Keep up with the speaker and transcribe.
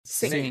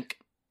Sync.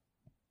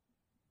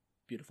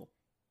 Beautiful.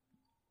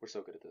 We're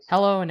so good at this.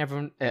 Hello and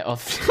everyone. Are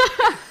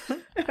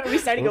we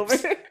starting over?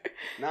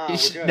 Nah, we're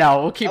good.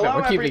 No, we'll keep Hello, it.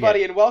 We're keeping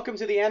everybody, it. and welcome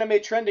to the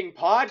Anime Trending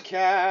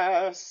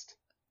Podcast.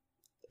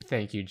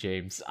 Thank you,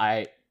 James.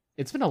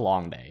 It's been a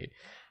long day.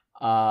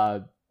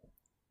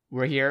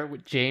 We're here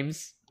with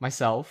James,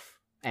 myself,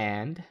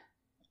 and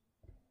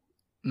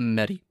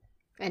Mehdi.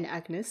 And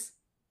Agnes.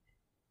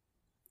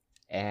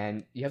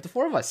 And you have the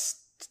four of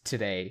us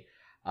today.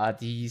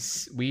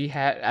 We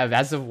had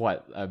as of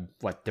what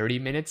 30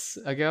 minutes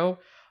ago,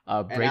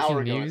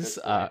 breaking news.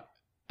 An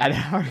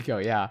hour ago,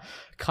 yeah.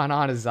 Kana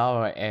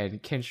Hanazawa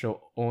and Kensho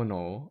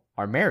Ono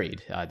are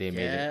married. They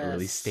made a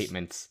release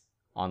statement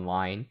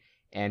online.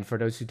 And for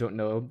those who don't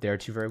know, they're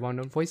two very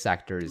well-known voice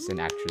actors and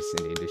actresses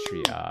in the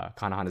industry.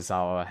 Kana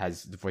Hanazawa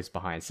has the voice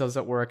behind Cells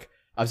at Work.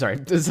 I'm sorry,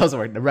 Cells at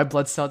Work. The Red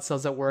Blood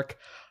Cells at Work.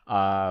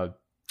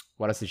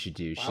 What else did she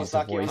do? She's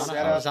the voice.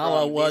 Kana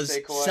Hanazawa was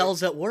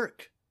Cells at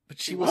Work. But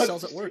she was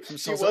Cells at Work from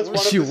Cells at Work.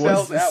 She was one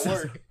of the Cells at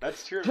Work.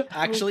 That's true.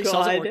 Actually,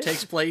 Cells at Work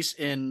takes place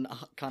in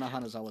Kana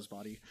Hanazawa's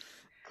body.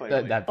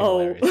 That'd be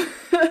hilarious.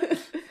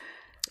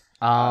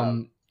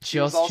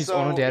 She's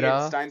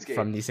Onodera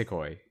from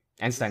Nisekoi.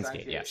 And Steins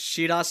Gate, yeah.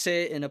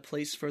 Shirase in A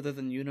Place Further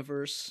Than the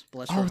Universe.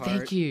 Bless her heart. Oh,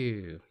 thank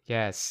you.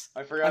 Yes.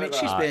 I forgot about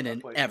she's been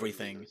in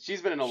everything.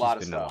 She's been in a lot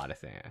of stuff.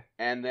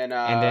 And then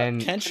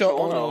Kensho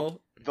Ono,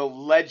 the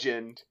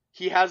legend,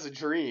 he has a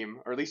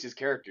dream, or at least his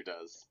character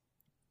does.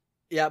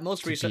 Yeah,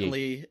 most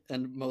recently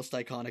and most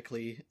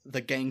iconically, the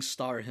gang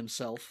star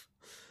himself.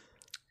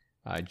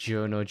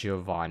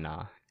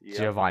 Giovanni,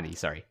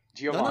 sorry.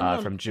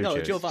 Giovanna. From JoJo. No,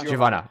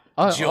 Giovanna.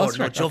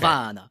 Giovanna.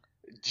 Giovanna.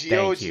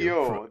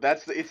 Gio.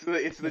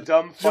 It's the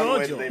dumb fun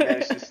way that they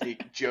managed to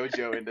sneak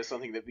JoJo into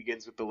something that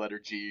begins with the letter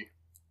G.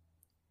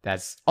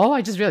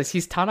 I just realized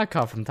he's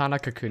Tanaka from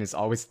Tanaka-kun is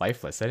always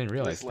lifeless. I didn't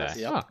realize that.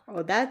 Yep. Huh.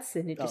 Oh, that's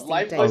an interesting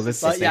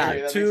lifeless. But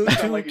yeah, to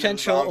like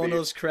Kensho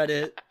Ono's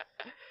credit,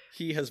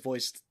 he has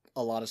voiced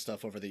a lot of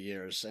stuff over the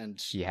years, and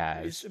he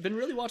has. I've been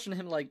really watching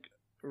him like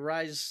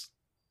rise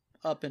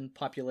up in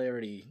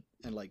popularity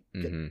and like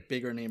get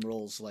bigger name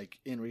roles like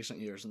in recent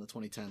years in the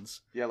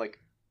 2010s. Yeah, like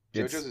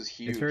JoJo's is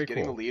huge.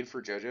 Getting the lead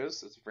for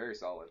JoJo's is very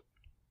solid.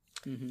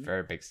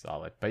 Very big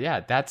solid. But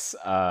yeah, that's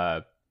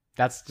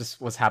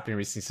just what's happening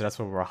recently. So that's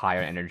why we're high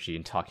on energy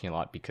and talking a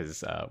lot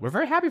because we're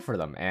very happy for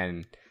them.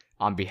 And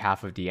on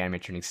behalf of the anime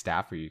training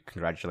staff, we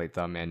congratulate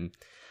them and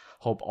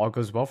hope all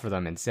goes well for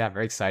them. And yeah,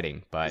 very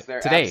exciting. But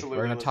today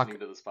we're going to talk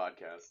to this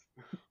podcast.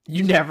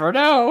 You never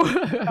know.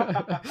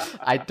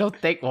 I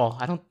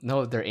don't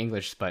know their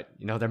English, but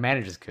their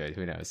managers could.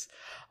 Who knows?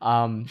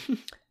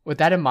 With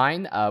that in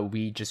mind,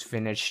 we just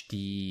finished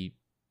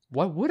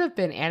what would have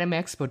been Anime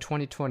Expo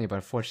 2020, but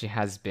unfortunately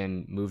has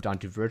been moved on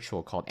to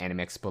virtual, called Anime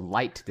Expo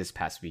Lite this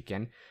past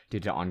weekend due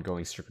to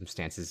ongoing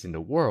circumstances in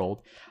the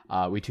world.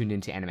 We tuned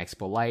into Anime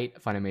Expo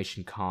Lite,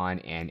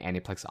 FunimationCon, and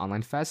Aniplex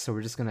Online Fest. So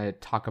we're just going to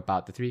talk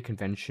about the three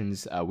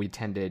conventions. We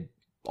attended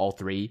all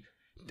three,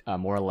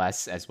 more or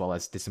less, as well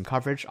as did some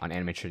coverage on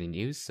Anime Trending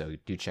News. So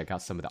do check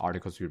out some of the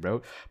articles we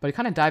wrote. But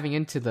kind of diving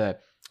into the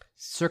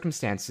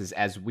circumstances,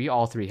 as we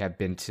all three have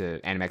been to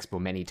Anime Expo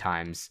many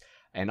times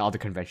and all the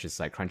conventions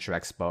like Crunchyroll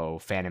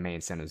Expo, Fanime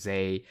in San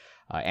Jose,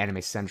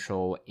 Anime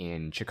Central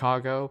in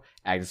Chicago.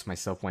 Agnes and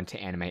myself went to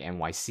Anime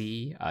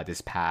NYC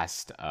this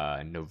past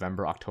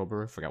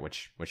October, forgot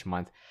which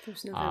month. It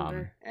was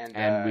November.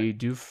 And we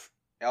do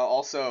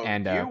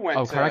you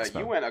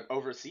went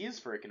overseas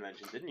for a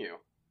convention, didn't you?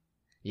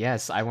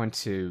 Yes, I went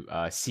to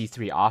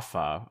C3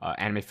 AFA,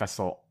 Anime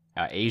Festival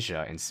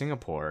Asia in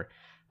Singapore.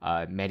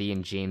 Mehdi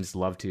and James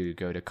love to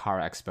go to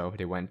Kara Expo.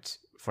 They went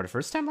for the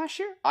first time last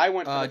year? I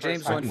went for the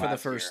James went for the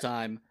first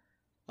time.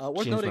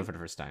 James went for the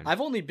first time.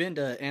 I've only been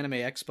to Anime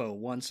Expo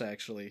once,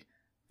 actually.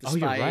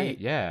 You're right,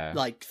 yeah.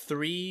 Like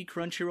 3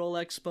 Crunchyroll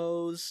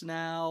Expos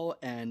now,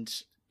 and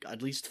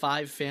at least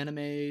 5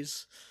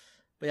 Fanimes.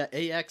 But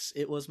yeah, AX,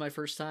 it was my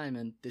first time,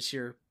 and this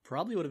year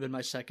probably would have been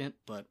my second,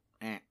 but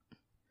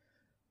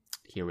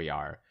Here we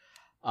are.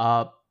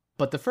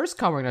 But the first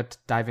con we're going to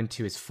dive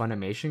into is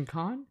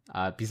FunimationCon,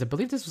 because I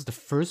believe this was the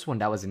first one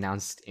that was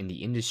announced in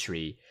the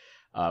industry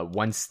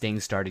once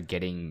things started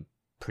getting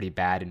pretty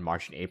bad in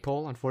March and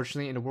April,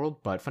 unfortunately, in the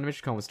world. But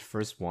FunimationCon was the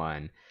first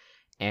one.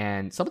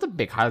 And some of the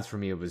big highlights for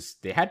me was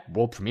they had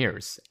world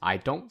premieres. I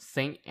don't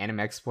think Anime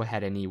Expo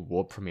had any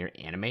world premiere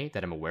anime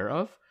that I'm aware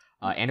of.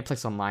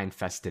 Aniplex Online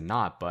Fest did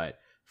not, but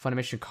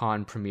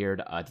FunimationCon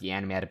premiered the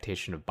anime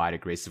adaptation of By the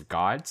Grace of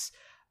Gods,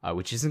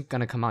 which isn't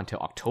going to come out until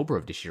October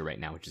of this year right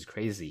now, which is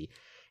crazy.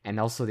 And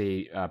also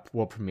they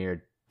world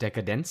premiered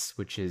Decadence,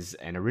 which is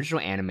an original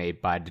anime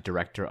by the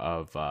director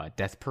of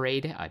Death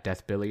Parade,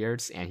 Death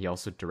Billiards, and he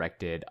also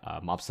directed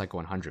Mob Psycho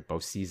 100,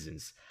 both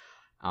seasons.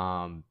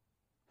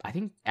 I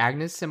think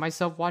Agnes and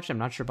myself watched. I'm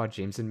not sure about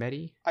James and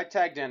Mehdi. I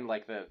tagged in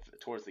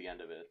towards the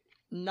end of it.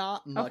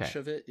 Not much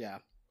of it, yeah.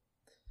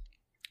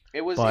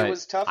 It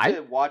was tough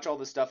to watch all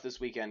the stuff this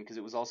weekend because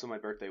it was also my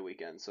birthday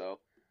weekend, so...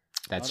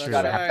 That's true.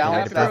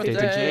 Happy birthday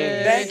to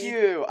James. Thank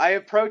you! I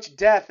approach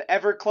death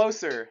ever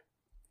closer.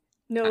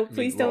 No,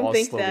 please don't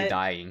think slowly that.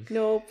 dying.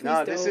 No, please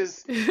No, don't. this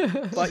is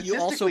But you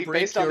also statistically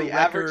break based on your the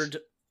average. record.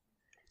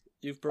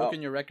 You've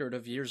broken your record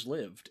of years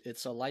lived.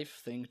 It's a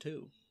life thing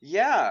too.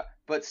 Yeah,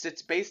 but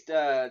it's based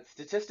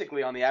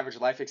statistically on the average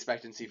life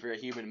expectancy for a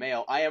human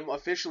male. I am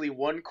officially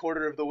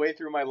 1/4 of the way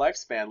through my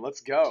lifespan.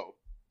 Let's go.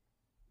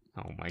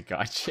 Oh my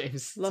god,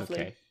 James. Lovely.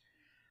 It's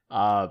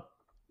okay.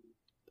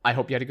 I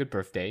hope you had a good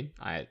birthday.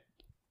 I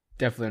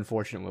definitely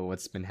unfortunate with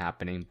what's been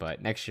happening,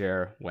 but next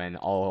year when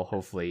all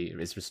hopefully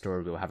is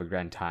restored, we'll have a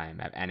grand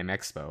time at Anime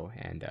Expo,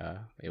 and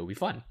it will be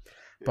fun.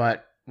 Yeah.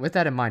 But with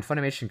that in mind,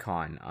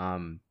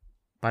 FunimationCon,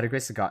 by the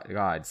grace of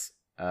gods,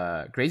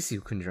 Gracie,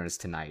 who couldn't join us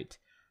tonight,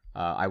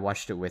 I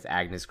watched it with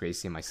Agnes,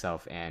 Gracie, and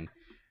myself, and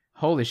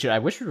holy shit, I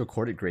wish we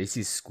recorded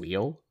Gracie's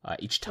squeal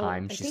each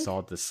time she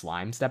saw the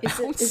slimes that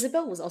bounce.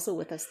 Isabel was also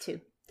with us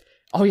too.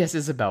 Oh yes,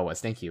 Isabel was.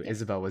 Thank you. Yeah.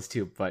 Isabel was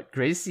too. But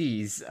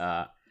Gracie's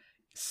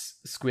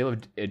squeal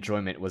of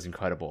enjoyment was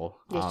incredible.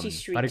 Yeah, she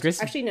shrieked.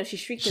 Actually, no, she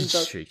shrieked in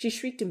both. She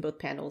shrieked in both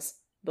panels,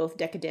 both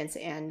Decadence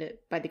and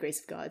By the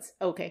Grace of Gods.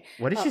 Okay.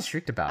 What did she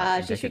shrieked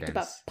about? She shrieked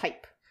about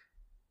Pipe.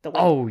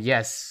 Oh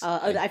yes.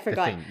 I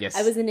forgot. Yes,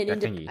 I was in an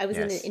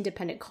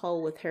independent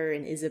call with her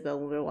and Isabel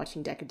when we were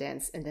watching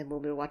Decadence, and then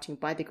when we were watching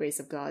By the Grace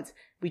of Gods,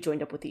 we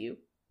joined up with you.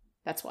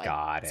 That's why.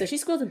 Got it. So she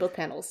squealed in both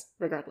panels,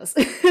 regardless.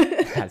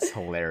 That's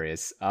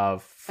hilarious. I'm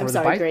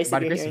sorry, Grace, by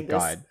the if you're grace hearing of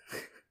God,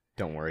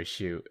 don't worry.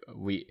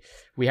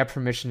 We have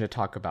permission to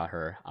talk about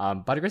her.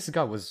 By the grace of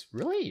God was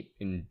really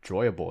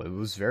enjoyable. It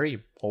was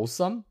very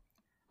wholesome.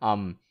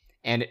 And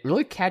it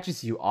really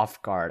catches you off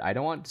guard. I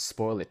don't want to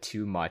spoil it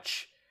too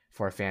much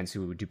for our fans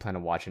who do plan to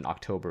watch in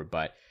October,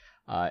 but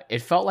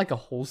it felt like a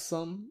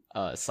wholesome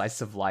slice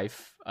of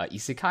life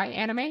isekai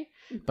anime.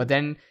 But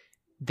then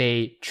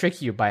they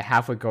trick you by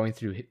halfway going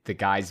through the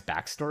guy's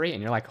backstory,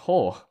 and you're like,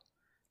 oh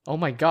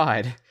my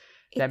god,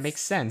 that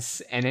makes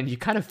sense. And then you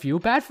kind of feel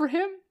bad for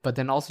him, but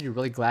then also you're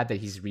really glad that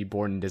he's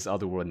reborn in this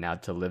other world now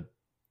to live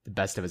the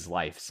best of his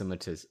life, similar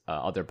to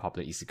other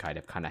popular isekai that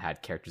have kind of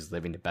had characters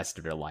living the best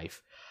of their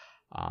life.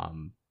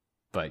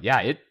 But yeah,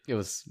 it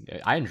was.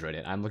 I enjoyed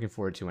it. I'm looking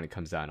forward to when it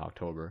comes out in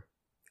October.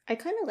 I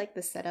kind of like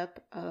the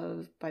setup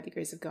of By the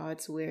Grace of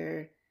Gods,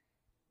 where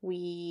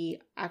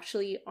we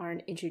actually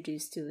aren't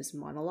introduced to his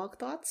monologue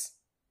thoughts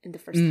in the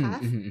first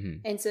half.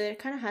 And so it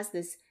kind of has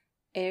this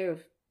air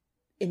of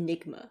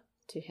enigma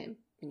to him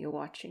when you're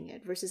watching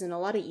it. Versus in a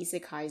lot of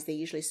isekais, they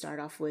usually start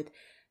off with,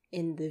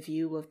 in the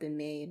view of the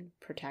main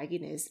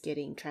protagonist,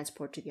 getting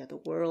transported to the other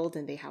world,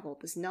 and they have all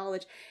this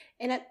knowledge.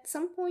 And at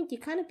some point, you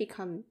kind of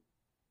become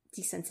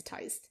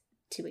desensitized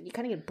to it. You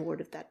kind of get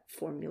bored of that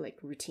formulaic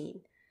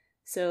routine.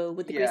 So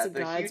with the Grace of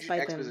Gods, huge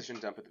exposition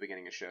dump at the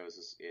beginning of shows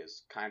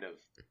is kind of...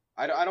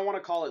 I don't want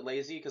to call it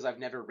lazy, because I've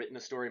never written a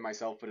story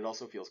myself, but it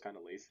also feels kind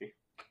of lazy.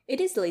 It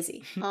is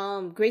lazy.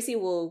 Gracie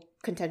will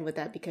contend with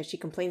that because she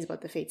complains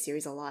about the Fate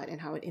series a lot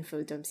and how it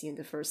info dumps you in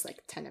the first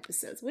 10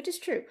 episodes, which is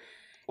true.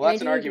 Well,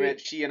 that's an argument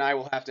she and I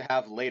will have to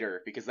have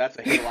later, because that's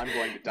a hill I'm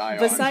going to die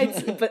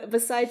on.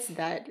 Besides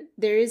that,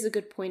 there is a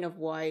good point of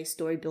why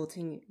story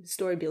building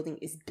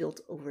is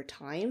built over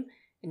time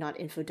and not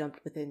info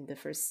dumped within the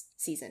first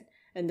season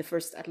and the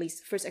first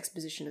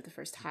exposition of the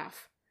first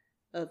half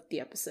of the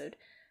episode.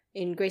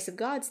 In Grace of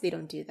Gods, they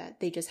don't do that.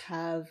 They just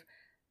have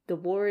the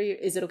warrior.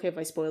 Is it okay if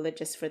I spoil it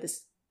just for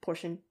this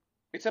portion?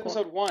 It's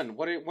episode 1.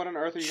 What on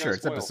earth are you going to spoil? Sure,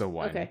 it's episode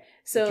 1. Okay,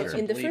 so Sure,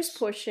 in the please. first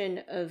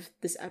portion of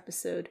this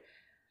episode,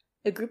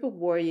 a group of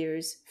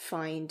warriors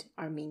find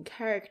our main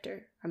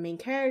character. Our main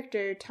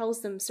character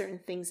tells them certain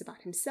things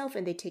about himself,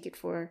 and they take it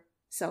for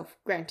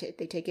self-granted.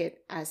 They take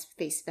it as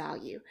face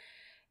value.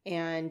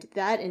 And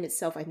that in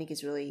itself, I think,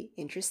 is really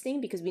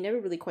interesting because we never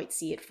really quite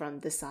see it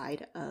from the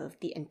side of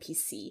the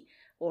NPC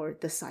or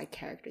the side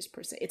characters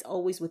per se. It's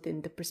always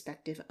within the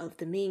perspective of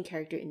the main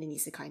character in an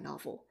isekai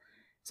novel.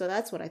 So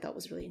that's what I thought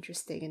was really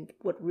interesting and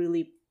what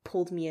really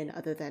pulled me in,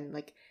 other than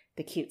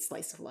the cute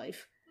slice of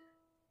life.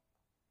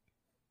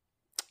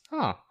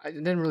 Oh, I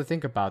didn't really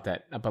think about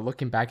that. But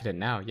looking back at it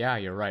now, yeah,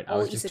 you're right. I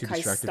was just too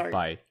distracted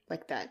by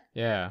like that.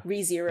 Yeah,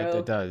 ReZero,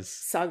 it does.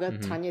 Saga,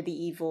 Tanya the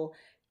Evil,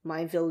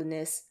 My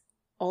Villainess,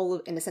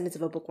 and Ascendance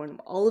of a Bookworm,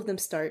 all of them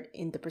start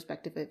in the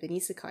perspective of an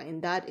isekai,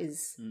 and that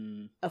is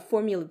a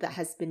formula that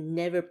has been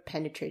never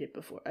penetrated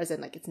before, as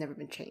in it's never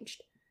been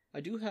changed. I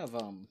do have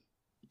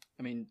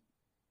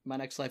My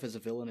Next Life as a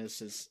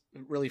Villainess is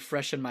really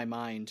fresh in my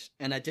mind,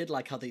 and I did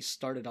like how they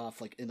started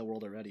off in the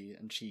world already,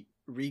 and she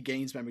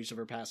regains memories of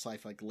her past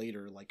life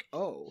later,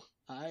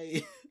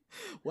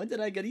 when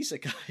did I get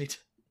isekai'd?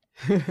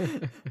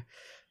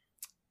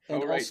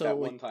 And also, that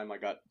one time I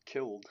got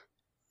killed.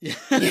 Yeah.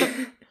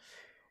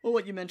 Well,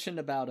 what you mentioned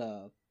about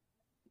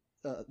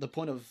the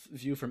point of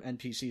view from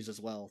NPCs as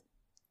well,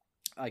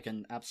 I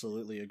can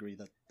absolutely agree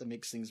that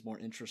makes things more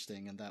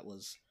interesting, and that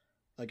was,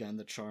 again,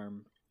 the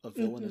charm of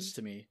Villainous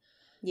to me.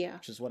 Yeah.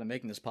 Which is what I'm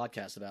making this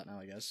podcast about now,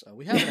 I guess.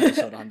 We have an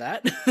episode on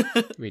that.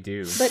 We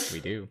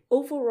do.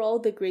 Overall,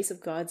 The Grace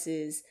of Gods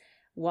is,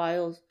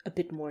 while a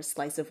bit more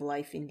slice of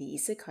life in the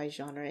isekai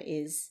genre,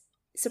 is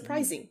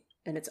surprising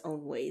in its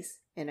own ways,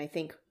 and I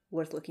think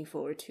worth looking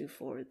forward to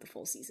for the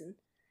full season.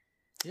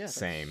 Yeah,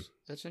 Same.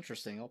 That's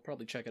interesting. I'll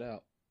probably check it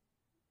out.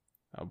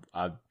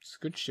 It's a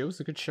good show. It's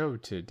a good show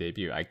to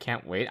debut. I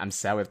can't wait. I'm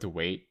sad we have to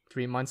wait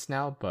 3 months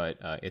now, but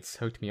it's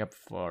hooked me up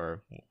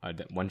for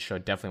one show I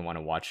definitely want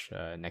to watch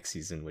next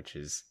season, which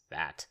is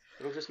that.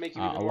 It'll just make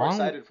you even more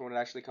excited for when it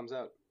actually comes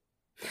out.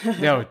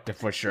 No,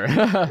 for sure.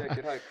 Yeah,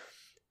 good hype.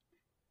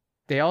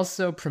 They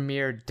also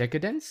premiered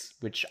Decadence,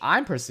 which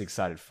I'm personally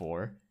excited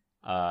for.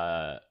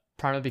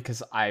 Primarily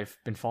because I've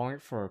been following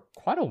it for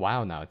quite a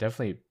while now.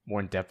 Definitely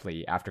more in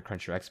depthly after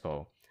Crunchyroll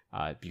Expo.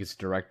 Because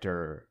the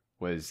director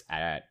was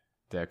at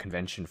the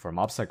convention for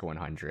Mob Psycho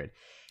 100,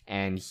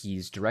 and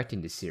he's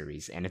directing the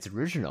series, and it's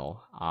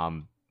original.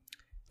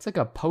 It's like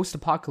a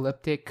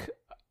post-apocalyptic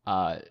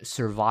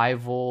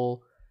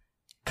survival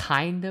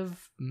kind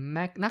of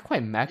mech, not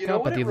quite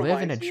mecha, but they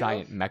live in a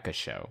giant mecha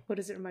show. What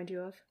does it remind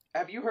you of?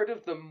 Have you heard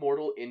of the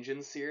Mortal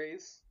Engine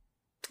series?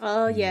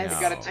 Oh, yes. No.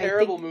 It's got a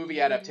terrible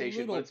movie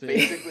adaptation, but it's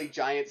basically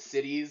giant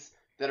cities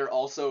that are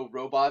also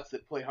robots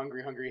that play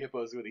Hungry Hungry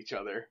Hippos with each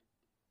other.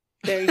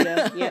 There you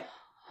go, yep.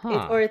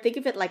 Huh. Or think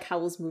of it like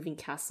Howl's Moving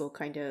Castle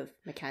kind of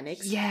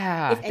mechanics.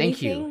 Yeah,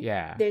 thank you.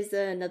 Yeah. There's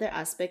another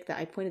aspect that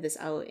I pointed this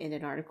out in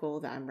an article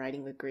that I'm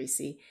writing with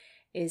Gracie,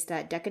 is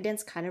that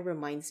Decadence kind of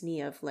reminds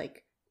me of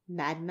like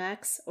Mad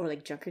Max or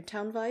like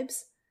Junkertown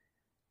vibes.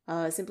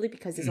 Simply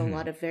because there's a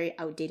lot of very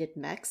outdated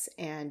mechs,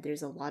 and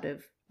there's a lot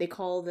of, they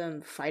call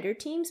them fighter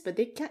teams, but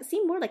they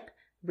seem more like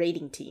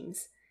raiding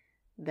teams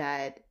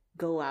that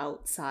go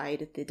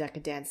outside the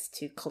Decadence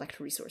to collect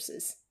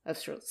resources of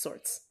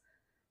sorts.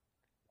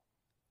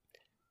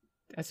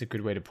 That's a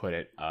good way to put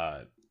it.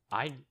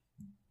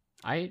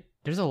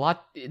 There's a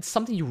lot. It's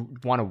something you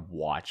want to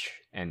watch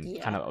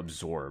and kind of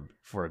absorb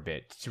for a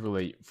bit to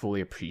really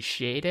fully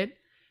appreciate it.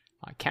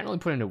 I can't really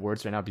put it into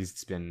words right now because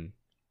it's been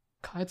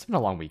a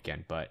long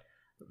weekend, but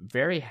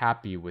very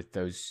happy with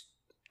those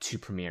two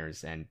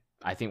premieres. And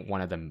I think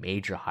one of the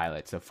major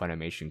highlights of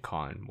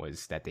FunimationCon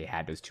was that they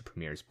had those two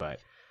premieres. But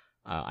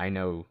I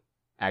know,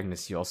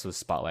 Agnes, you also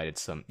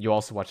spotlighted you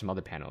also watched some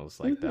other panels,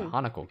 like the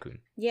Hanako-kun.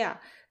 Yeah,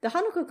 the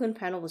Hanako-kun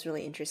panel was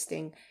really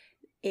interesting.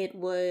 It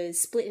was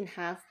split in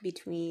half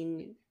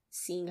between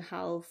seeing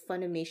how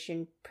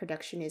Funimation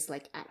production is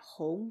like at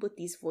home with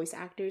these voice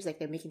actors, like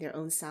they're making their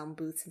own sound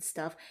booths and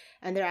stuff,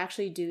 and they're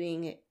actually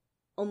doing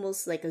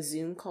almost like a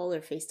Zoom call or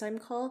FaceTime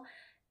call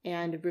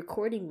and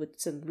recording with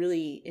some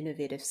really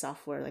innovative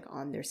software like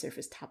on their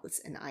Surface tablets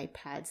and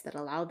iPads that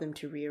allow them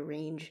to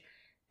rearrange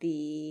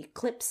the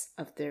clips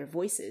of their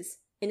voices.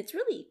 And it's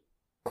really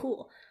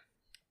cool.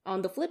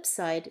 On the flip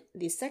side,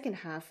 the second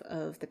half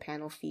of the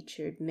panel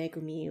featured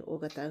Megumi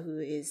Ogata, who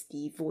is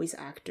the voice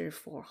actor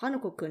for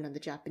Hanako-kun on the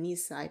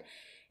Japanese side.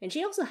 And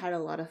she also had a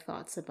lot of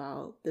thoughts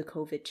about the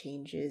COVID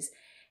changes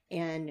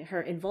and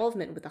her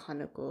involvement with the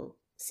Hanako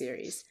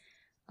series.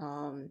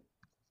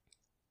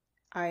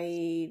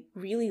 I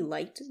really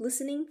liked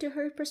listening to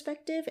her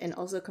perspective and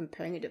also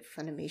comparing it to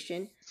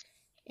Funimation.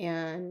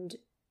 And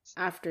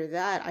after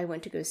that, I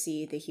went to go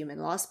see the Human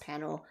Lost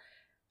panel.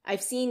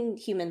 I've seen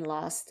Human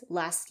Lost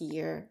last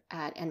year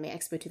at Anime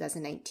Expo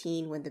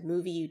 2019 when the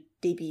movie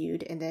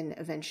debuted and then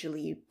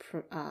eventually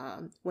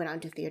went on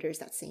to theaters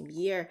that same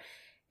year.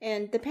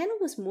 And the panel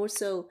was more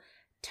so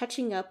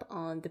touching up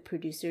on the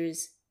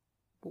producers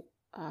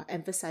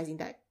emphasizing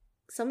that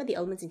some of the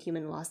elements in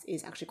Human Lost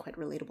is actually quite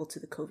relatable to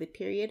the COVID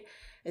period,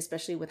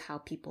 especially with how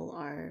people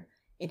are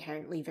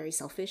inherently very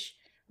selfish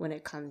when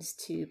it comes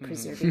to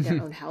preserving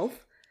their own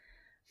health.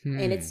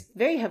 And it's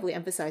very heavily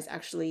emphasized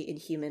actually in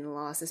Human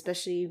Loss,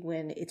 especially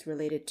when it's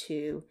related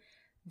to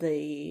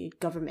the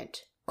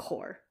government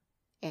core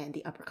and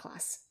the upper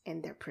class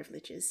and their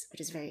privileges, which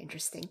is very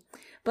interesting.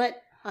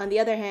 But on the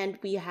other hand,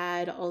 we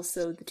had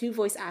also the two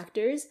voice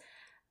actors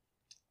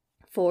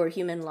for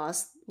Human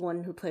Loss,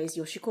 one who plays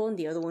Yoshiko and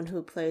the other one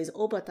who plays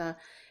Obata.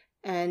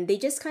 And they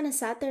just kind of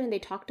sat there and they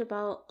talked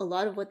about a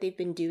lot of what they've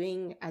been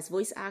doing as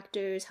voice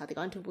actors, how they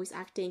got into voice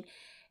acting.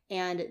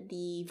 And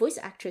the voice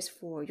actress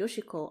for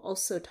Yoshiko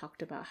also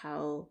talked about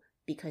how,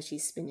 because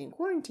she's been in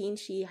quarantine,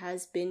 she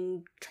has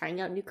been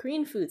trying out new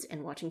Korean foods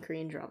and watching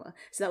Korean drama.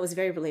 So that was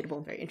very relatable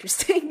and very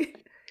interesting.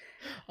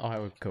 Oh, I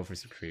would go for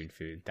some Korean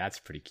food.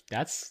 That's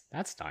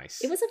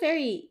nice. It was a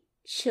very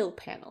chill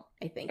panel,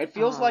 I think. It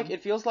feels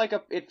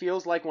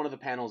like one of the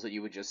panels that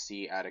you would just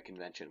see at a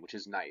convention, which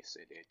is nice.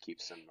 It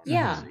keeps some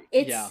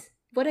normalcy.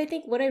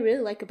 What I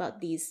really like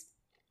about these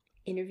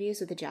interviews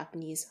with the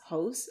Japanese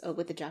hosts,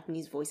 with the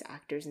Japanese voice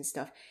actors and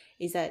stuff,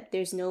 is that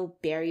there's no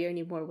barrier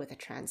anymore with a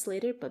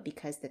translator, but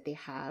because that they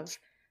have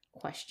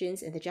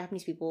questions and the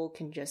Japanese people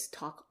can just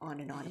talk on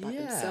and on about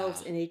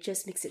themselves, and it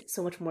just makes it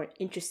so much more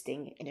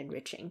interesting and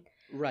enriching,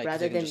 right?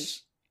 Rather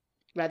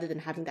than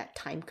having that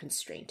time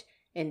constraint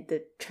and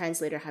the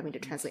translator having to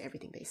translate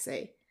everything they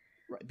say.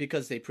 Right,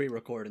 because they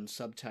pre-record and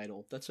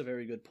subtitle. That's a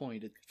very good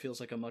point. It feels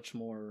like a much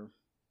more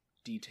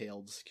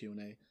detailed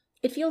Q&A.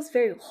 It feels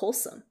very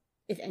wholesome.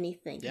 If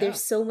anything, they're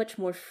so much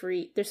more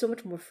free. They're so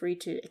much more free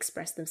to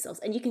express themselves,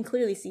 and you can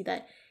clearly see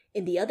that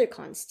in the other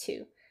cons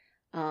too,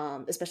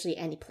 especially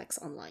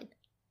Aniplex Online,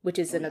 which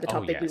is another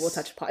topic we will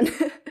touch upon.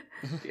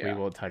 We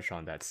will touch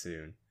on that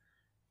soon.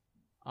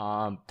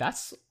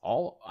 That's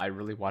all I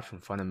really watched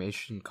from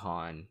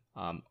FunimationCon.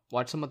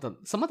 Watched some of the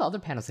other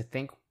panels. I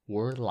think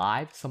were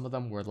live. Some of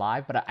them were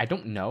live, but I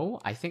don't know.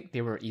 I think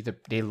they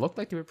looked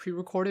like they were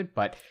pre-recorded,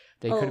 but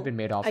they could have been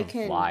made off of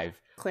live.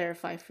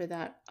 Clarify for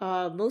that.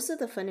 Most of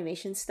the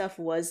Funimation stuff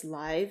was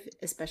live,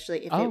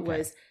 especially if it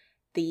was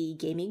the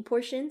gaming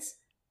portions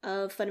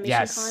of FunimationCon.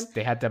 Yes,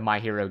 they had the My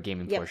Hero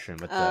gaming portion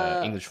with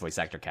the English voice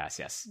actor cast.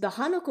 Yes, the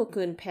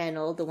Hanako-kun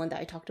panel, the one that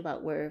I talked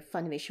about, where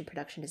Funimation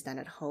production is done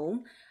at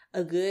home.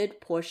 A good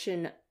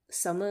portion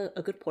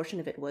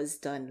of it was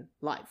done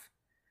live.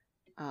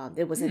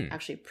 It wasn't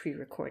actually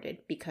pre-recorded,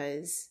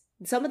 because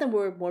some of them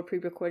were more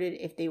pre-recorded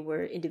if they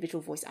were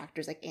individual voice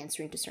actors like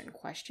answering to certain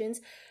questions.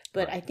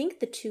 But I think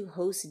the two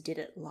hosts did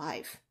it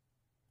live.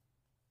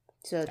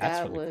 So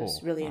that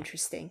was really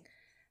interesting.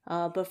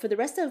 But for the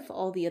rest of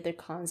all the other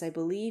cons, I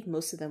believe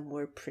most of them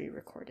were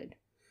pre-recorded.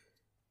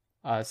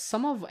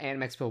 Some of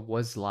Anime Expo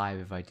was live,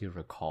 if I do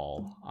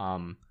recall.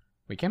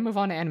 We can move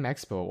on to Anime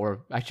Expo,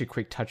 or actually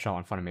quick touch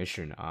on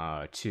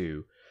Funimation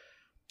too.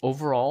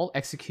 Overall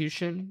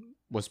execution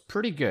was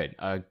pretty good.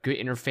 Good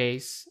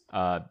interface.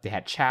 They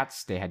had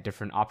chats. They had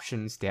different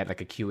options. They had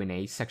like a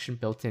Q&A section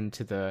built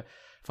into the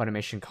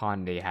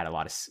FunimationCon. They had a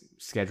lot of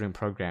scheduling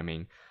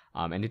programming.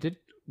 And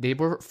they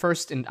were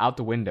first and out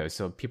the window,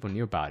 so people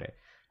knew about it.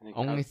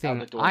 Only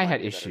thing I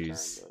had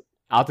issues.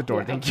 Out the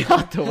door, thank you.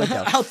 Out the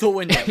window. Out the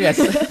window. Yes.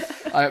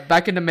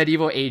 Back in the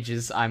medieval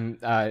ages, I'm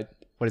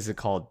what is it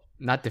called?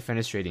 Not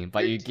defenestrating,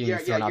 but you're getting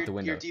thrown out the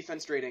window. You're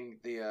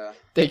defenestrating the.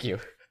 Thank you.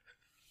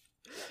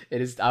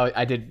 It is.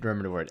 I did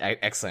remember the word.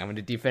 Excellent. I'm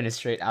going to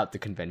defenestrate out the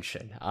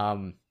convention.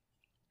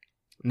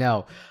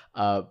 No.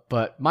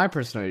 But my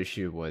personal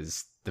issue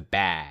was the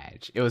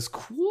badge. It was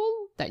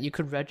cool that you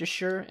could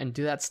register and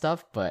do that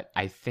stuff, but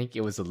I think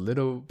it was a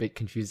little bit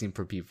confusing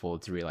for people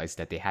to realize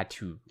that they had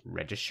to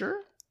register.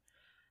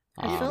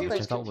 I felt which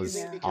like I thought was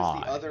because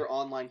odd. the other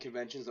online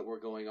conventions that were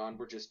going on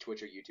were just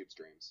Twitch or YouTube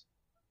streams.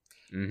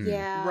 Mm-hmm.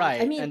 Yeah,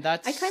 right. I mean, and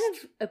that's... I kind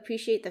of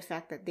appreciate the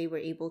fact that they were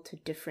able to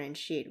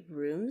differentiate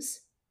rooms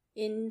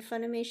in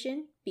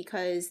Funimation,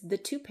 because the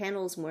two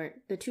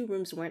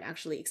rooms weren't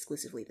actually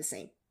exclusively the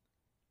same.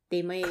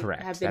 They might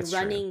have been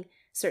running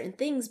certain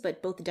things,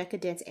 but both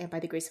Decadence and By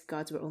the Grace of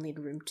Gods were only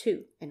in room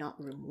 2 and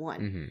not room 1.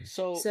 Mm-hmm.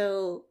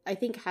 So I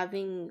think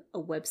having a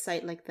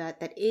website like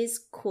that is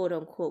quote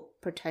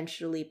unquote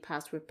potentially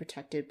password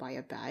protected by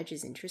a badge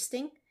is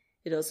interesting.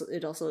 It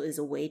also is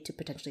a way to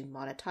potentially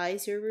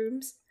monetize your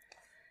rooms.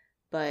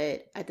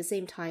 But at the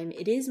same time,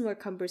 it is more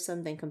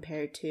cumbersome than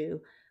compared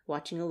to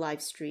watching a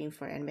live stream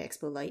for Anime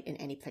Expo Lite and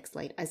Aniplex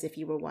Lite, as if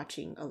you were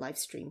watching a live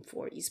stream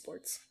for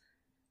esports.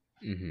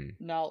 Mm-hmm.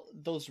 Now,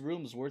 those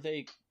rooms, were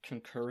they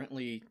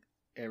concurrently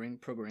airing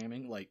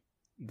programming? Like,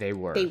 They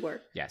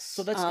were. Yes.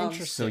 so that's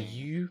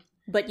interesting.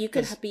 But you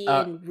could be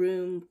in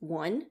room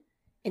 1,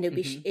 and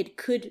it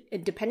could,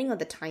 depending on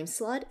the time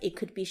slot, it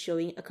could be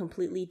showing a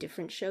completely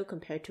different show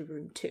compared to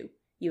room 2.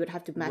 You would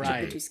have to match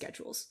up the two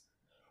schedules.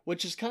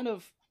 Which is kind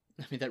of,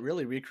 I mean, that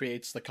really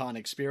recreates the con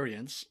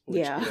experience,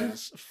 which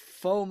is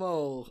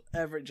FOMO,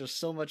 just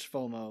so much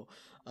FOMO,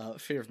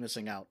 fear of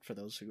missing out, for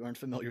those who aren't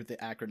familiar with the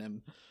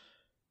acronym.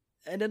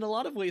 And in a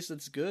lot of ways,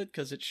 it's good,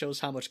 because it shows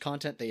how much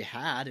content they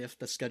had if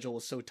the schedule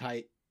was so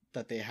tight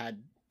that they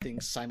had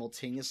things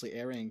simultaneously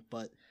airing.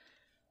 But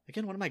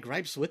again, one of my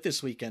gripes with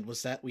this weekend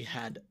was that we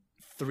had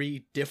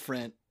 3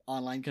 different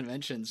online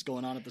conventions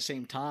going on at the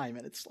same time,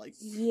 and it's like,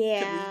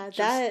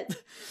 that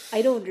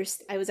I don't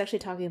understand. I was actually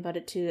talking about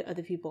it to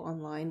other people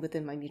online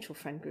within my mutual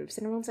friend groups,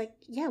 and everyone's like,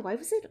 why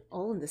was it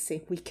all in the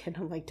same weekend?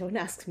 I'm like, don't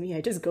ask me, I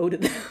just go to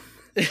them.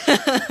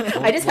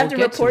 I just have to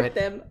report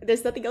them.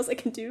 There's nothing else I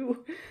can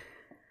do.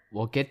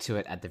 We'll get to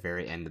it at the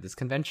very end of this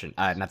convention.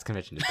 Not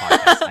convention, this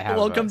podcast. I have,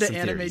 welcome to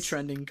Anime theories.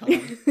 Trending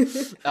Con.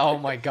 Oh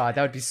my god,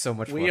 that would be so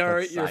much fun. We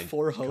are your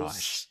 4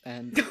 hosts,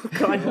 and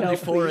only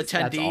 4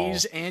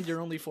 attendees, and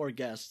your only 4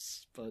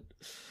 guests. But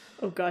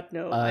oh god,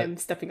 no! I'm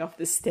stepping off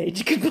this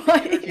stage.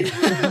 Goodbye.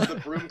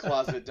 The broom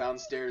closet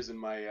downstairs in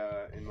my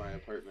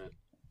apartment.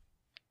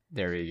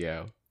 There you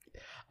go.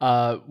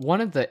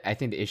 One of the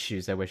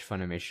issues I wish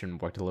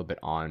Funimation worked a little bit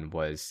on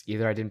was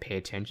either I didn't pay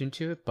attention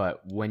to it, but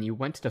when you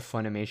went to the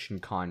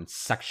FunimationCon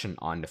section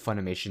on the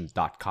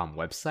Funimation.com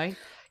website,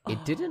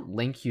 it didn't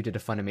link you to the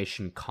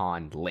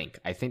FunimationCon link.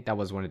 I think that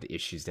was one of the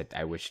issues that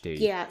I wish they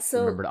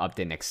remember to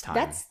update next time.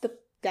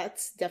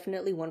 That's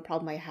definitely one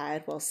problem I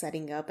had while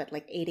setting up at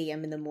like 8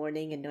 a.m. in the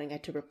morning and knowing I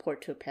had to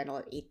report to a panel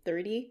at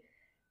 8:30,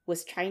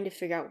 was trying to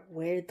figure out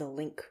where the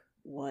link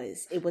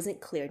was. It wasn't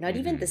clear. Not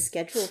even the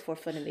schedule for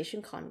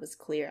FunimationCon was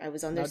clear. I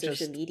was on their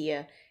social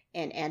media,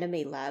 and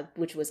Anime Lab,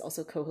 which was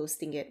also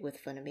co-hosting it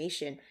with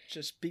Funimation.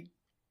 Just be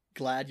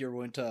glad you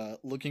weren't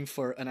looking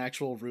for an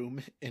actual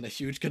room in a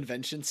huge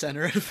convention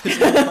center,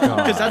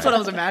 because that's what I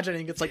was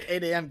imagining. It's like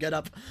 8 a.m. Get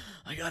up,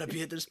 I gotta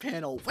be at this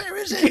panel. Where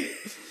is it?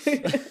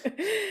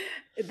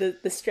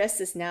 The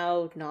stress is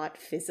now not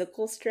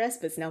physical stress,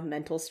 but it's now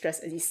mental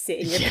stress as you sit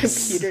in your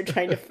computer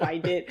trying to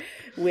find it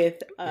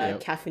with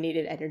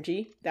caffeinated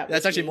energy.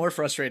 That's actually more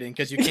frustrating,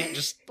 because you can't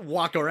just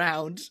walk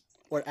around.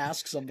 or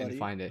ask and somebody.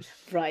 find it.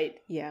 Right,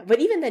 yeah. But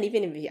even then,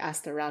 even if you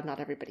asked around, not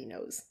everybody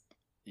knows.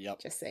 Yep.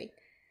 Just saying.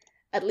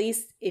 At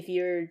least if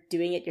you're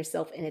doing it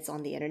yourself and it's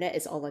on the internet,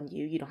 it's all on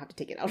you. You don't have to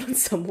take it out on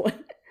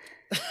someone.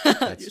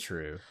 That's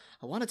true.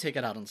 I want to take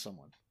it out on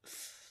someone.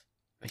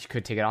 You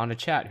could take it on a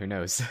chat. Who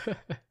knows?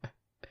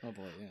 Oh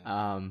boy,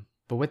 yeah.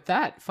 But with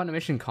that,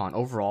 FunimationCon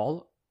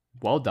overall,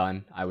 well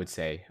done, I would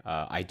say.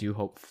 I do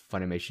hope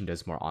Funimation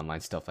does more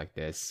online stuff like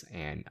this,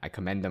 and I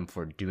commend them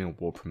for doing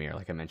a world premiere.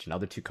 Like I mentioned,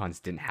 other two cons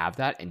didn't have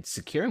that, and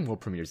securing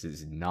world premieres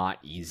is not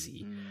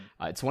easy.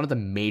 It's one of the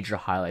major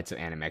highlights of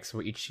Anime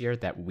Expo each year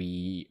that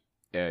the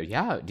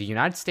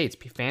United States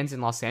fans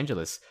in Los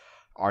Angeles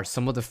are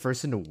some of the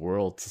first in the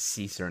world to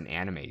see certain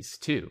animes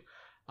too.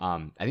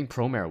 I think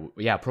Promare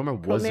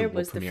was a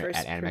world premiere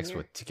at Anime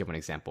Expo, to give one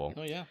example.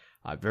 Oh yeah.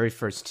 Very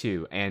first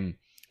too, and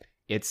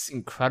it's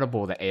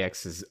incredible that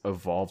AX has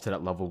evolved to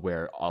that level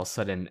where all of a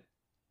sudden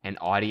an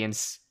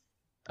audience,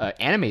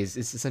 anime is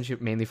essentially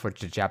mainly for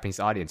the Japanese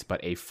audience,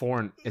 but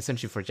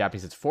essentially for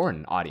Japanese, it's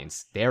foreign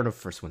audience. They're the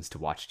first ones to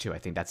watch too. I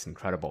think that's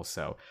incredible.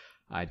 So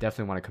I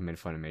definitely want to commend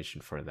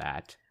Funimation for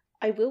that.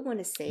 I will want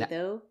to say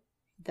though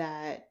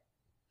that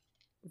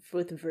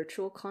with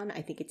virtual con,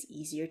 I think it's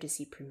easier to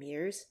see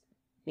premieres,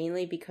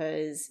 mainly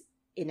because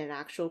in an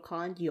actual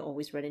con, you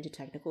always run into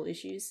technical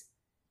issues.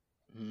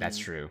 That's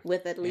true.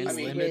 With at least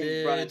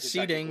limited run into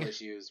seating technical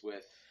issues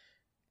with.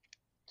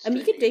 I mean,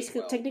 you could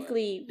basically well,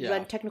 technically but...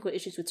 run technical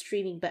issues with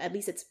streaming, but at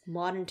least it's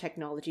modern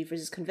technology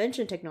versus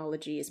convention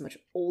technology is much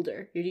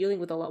older. You're dealing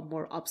with a lot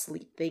more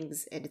obsolete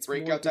things, and it's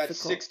break more out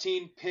difficult. that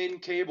 16-pin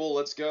cable.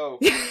 Let's go.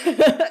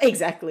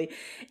 Exactly.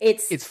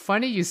 It's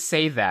funny you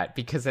say that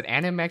because at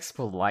Anime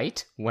Expo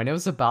Lite, when it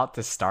was about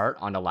to start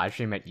on the live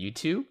stream at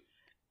YouTube,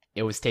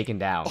 it was taken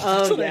down.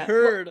 That's what I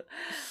heard.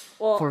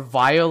 Well, for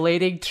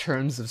violating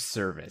terms of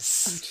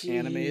service.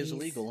 Anime is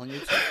illegal on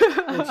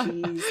YouTube. Oh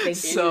jeez.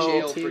 Thank In you,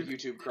 jail YouTube. for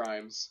YouTube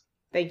crimes.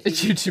 Thank you,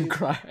 YouTube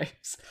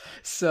crimes.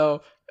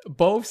 So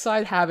both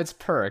sides have its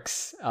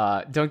perks.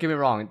 Don't get me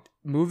wrong.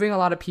 Moving a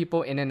lot of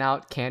people in and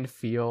out can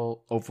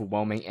feel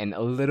overwhelming and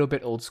a little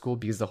bit old school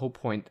because the whole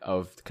point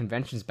of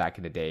conventions back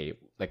in the day,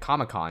 like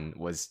Comic-Con,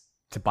 was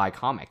to buy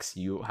comics.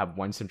 You have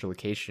one central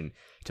location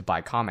to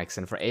buy comics,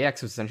 and for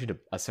AX it was essentially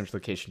a central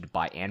location to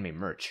buy anime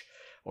merch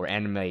or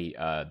anime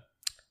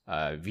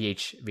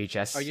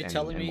VHS. Are you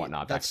telling me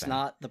whatnot that's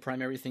not the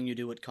primary thing you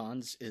do at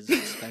cons is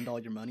spend all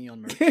your money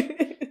on merch?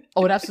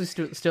 Oh, it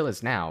absolutely still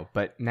is now,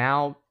 but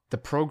now the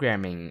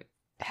programming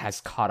has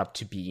caught up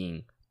to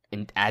being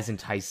as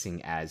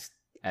enticing as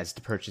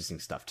the purchasing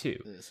stuff too.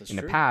 In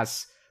the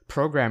past,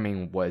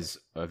 programming was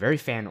very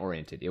fan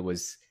oriented. It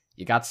was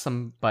you got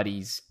some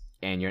buddies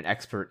and you're an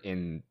expert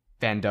in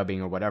fan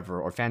dubbing or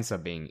whatever, or fan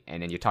subbing,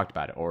 and then you talked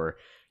about it, or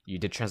you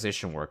did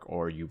translation work,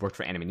 or you worked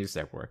for Anime News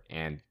Network,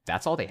 and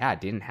that's all they had.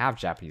 They didn't have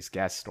Japanese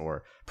guests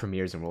or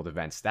premieres and world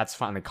events. That's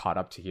finally caught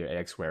up to here at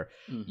AX, where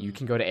you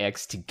can go to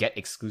AX to get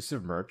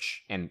exclusive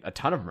merch and a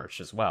ton of merch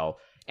as well,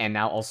 and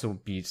now also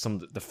be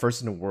the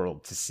first in the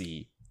world to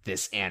see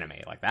this anime.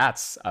 Like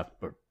that's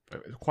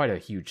quite a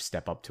huge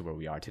step up to where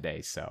we are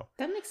today. So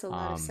that makes a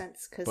lot of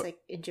sense because, like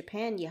in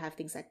Japan, you have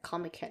things like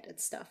Comic Head and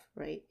stuff,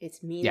 right?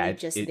 It's mainly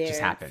just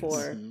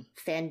for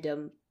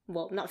fandom.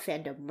 Well, not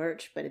fandom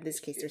merch, but in this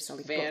case, they're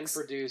selling books.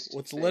 Fan-produced.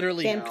 It's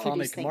literally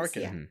comic things,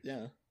 marketing.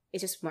 Yeah.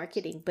 It's just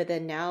marketing. But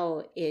then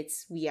now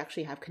we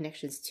actually have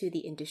connections to the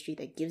industry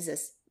that gives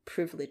us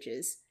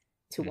privileges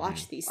to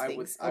watch these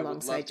things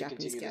alongside Japanese guests. I would love to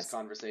continue this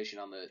conversation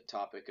on the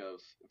topic of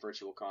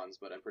virtual cons,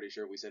 but I'm pretty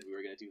sure we said we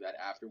were going to do that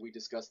after we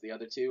discussed the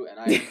other two, and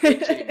I am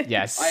itching.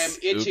 Yes. I am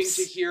itching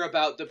to hear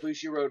about the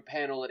Bushiroad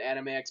panel at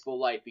Anime Expo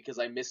Lite because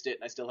I missed it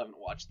and I still haven't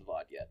watched the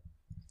VOD yet.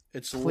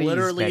 It's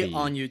literally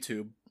on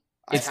YouTube.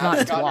 It's not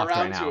gotten blocked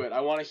around right to now. it.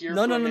 I want to hear.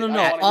 No.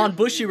 On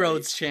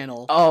Bushiroad's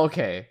channel. Oh,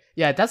 okay.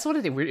 Yeah, that's one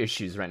of the weird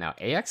issues right now.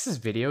 AX's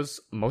videos,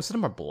 most of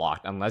them are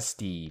blocked unless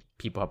the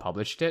people have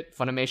published it.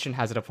 Funimation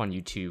has it up on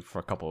YouTube for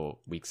a couple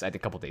weeks, I think a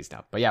couple days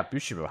now. But yeah,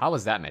 Bushiroad, how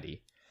was that, Mehdi?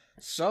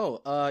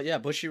 So,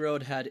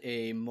 Bushiroad had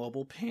a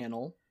mobile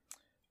panel,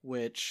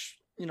 which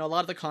a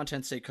lot of the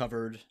contents they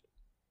covered.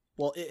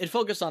 Well, it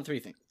focused on three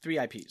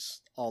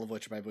IPs, all of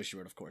which are by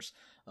Bushiroad, of course.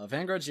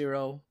 Vanguard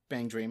Zero,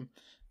 Bang Dream,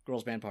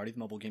 Girls Band Party, the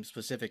mobile game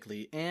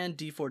specifically, and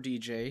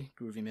D4DJ,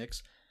 Groovy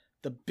Mix.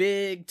 The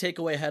big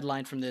takeaway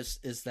headline from this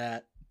is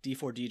that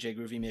D4DJ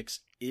Groovy Mix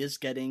is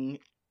getting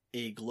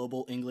a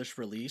global English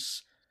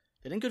release.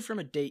 They didn't confirm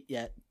a date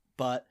yet,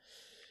 but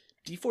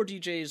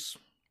D4DJ's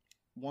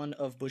one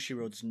of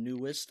Bushiroad's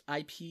newest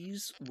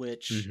IPs,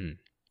 which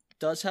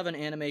does have an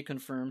anime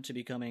confirmed to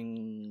be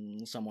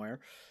coming somewhere.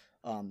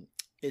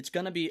 It's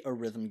going to be a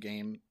rhythm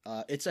game.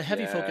 It's a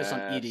heavy focus on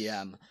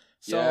EDM.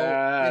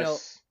 So,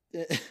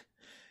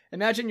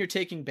 imagine you're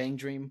taking Bang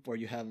Dream, where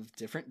you have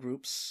different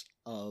groups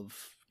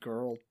of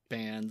girl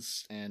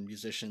bands and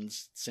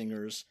musicians,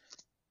 singers,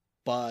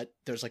 but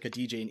there's like a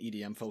DJ and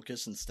EDM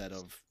focus instead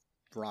of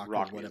rock or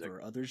whatever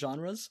music. Other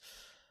genres.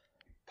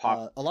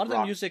 Pop, a lot of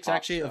the music's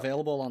actually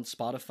available on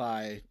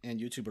Spotify and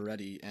YouTube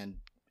already, and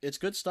it's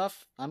good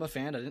stuff. I'm a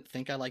fan. I didn't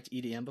think I liked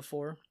EDM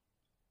before,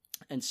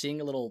 and seeing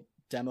a little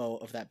demo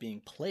of that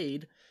being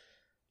played,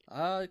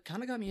 kind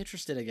of got me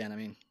interested again. I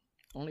mean,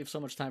 only have so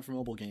much time for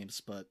mobile games,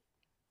 but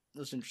it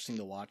was interesting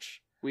to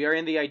watch. We are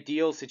in the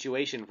ideal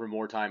situation for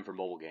more time for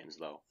mobile games,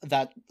 though.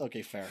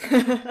 Okay, fair.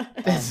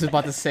 I was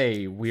about to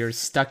say, we're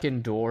stuck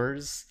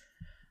indoors,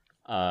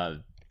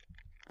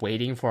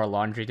 waiting for our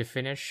laundry to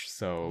finish,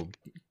 so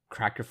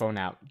crack your phone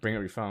out, bring out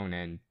your phone,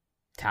 and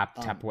tap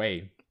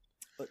away.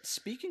 But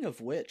speaking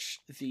of which,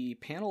 the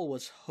panel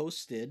was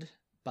hosted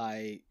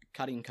by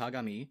Karin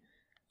Kagami,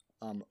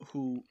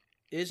 who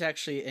is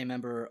actually a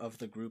member of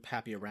the group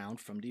Happy Around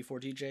from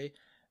D4DJ,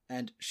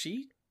 and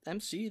she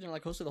emceed and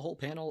hosted the whole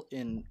panel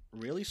in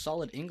really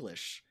solid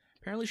English.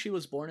 Apparently she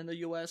was born in the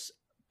US,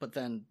 but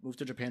then moved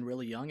to Japan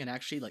really young and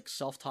actually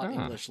self-taught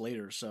English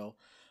later, so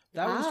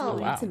that was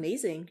really... That's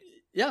amazing.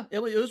 Yeah, it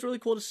was really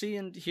cool to see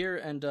and hear,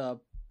 and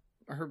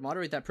her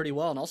moderate that pretty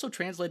well, and also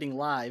translating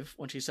live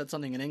when she said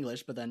something in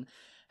English, but then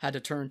had to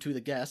turn to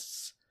the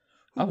guests.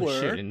 Shit,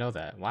 I didn't know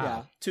that. Wow.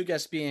 Yeah, two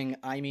guests being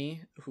Aimi,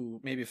 who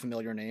may be a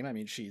familiar name. I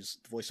mean, she's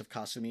the voice of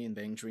Kasumi in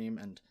Bang Dream,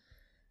 and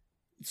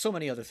so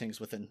many other things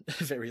within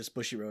various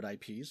Bushiroad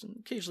IPs, and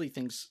occasionally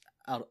things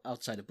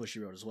outside of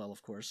Bushiroad as well,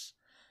 of course.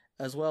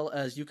 As well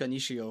as Yuka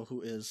Nishio,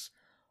 who is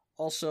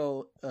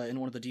also in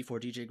one of the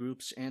D4DJ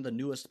groups, and the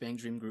newest Bang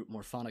Dream group,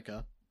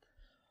 Morphonica.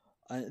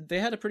 They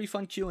had a pretty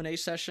fun Q&A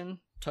session,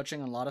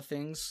 touching on a lot of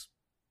things.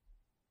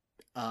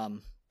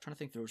 Trying to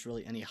think if there was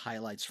really any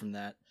highlights from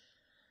that.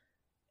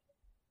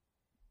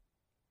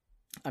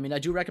 I mean, I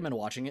do recommend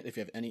watching it if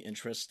you have any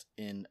interest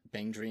in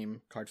Bang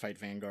Dream, Cardfight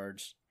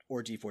Vanguard,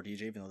 or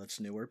D4DJ, even though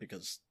that's newer,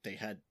 because they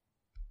had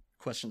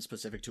questions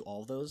specific to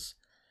all of those.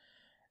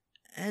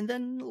 And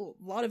then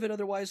a lot of it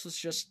otherwise was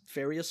just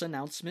various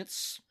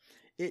announcements.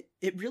 It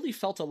really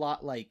felt a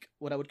lot like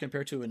what I would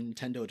compare to a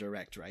Nintendo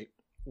Direct, right?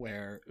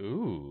 Where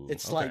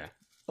it's like,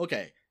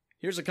 okay,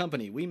 here's a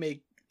company, we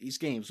make these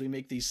games, we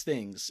make these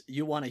things,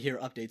 you want to hear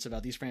updates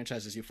about these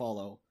franchises you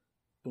follow,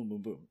 boom,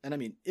 boom, boom. And I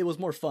mean, it was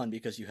more fun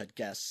because you had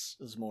guests,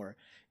 it was more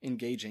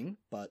engaging,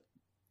 but,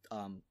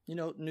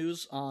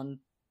 news on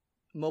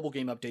mobile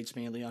game updates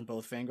mainly on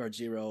both Vanguard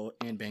Zero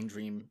and Bang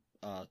Dream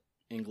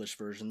English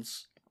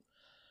versions.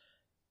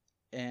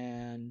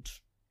 And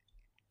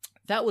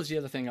that was the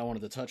other thing I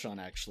wanted to touch on,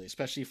 actually,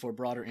 especially for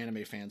broader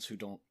anime fans who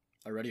don't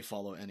already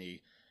follow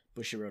any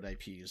Bushiroad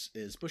IPs,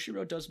 is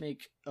Bushiroad does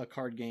make a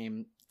card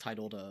game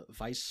titled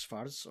Weiss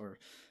Farce, or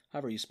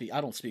however you speak. I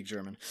don't speak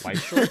German. White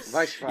Shorts?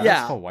 Weiss Farce. Yeah.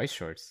 It's called White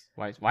Shorts.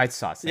 White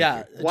Sauce.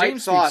 Yeah. White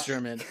James sauce. Speaks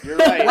German. You're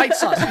right. White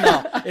Sauce.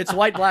 No, it's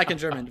white, black, and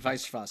German.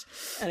 Weiss Farce.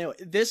 Anyway,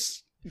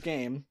 this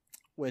game,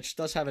 which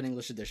does have an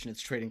English edition,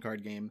 it's a trading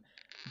card game,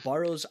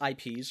 borrows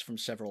IPs from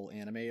several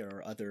anime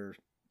or other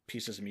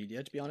pieces of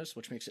media, to be honest,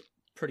 which makes it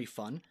pretty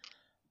fun.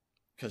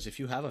 Because if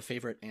you have a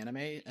favorite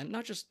anime, and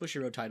not just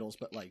Bushiroad titles,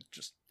 but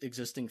just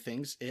existing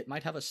things, it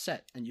might have a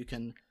set, and you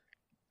can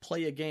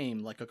play a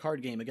game, like a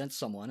card game, against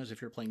someone, as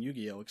if you're playing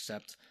Yu-Gi-Oh!,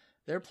 except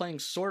they're playing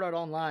Sword Art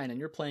Online, and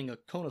you're playing a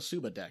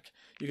Konosuba deck.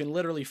 You can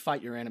literally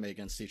fight your anime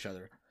against each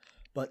other.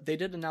 But they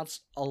did announce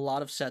a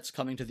lot of sets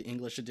coming to the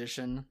English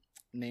edition,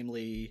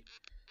 namely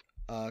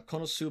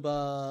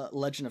Konosuba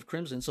Legend of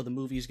Crimson, so the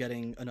movie's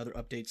getting another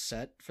update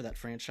set for that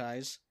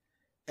franchise.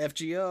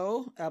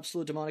 FGO,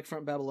 Absolute Demonic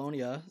Front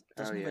Babylonia,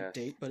 doesn't have a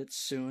date, but it's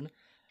soon.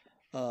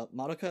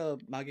 Madoka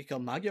Magica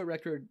Magia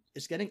Record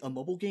is getting a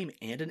mobile game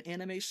and an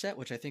anime set,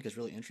 which I think is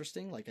really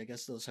interesting. I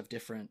guess those have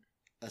different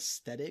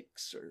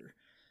aesthetics or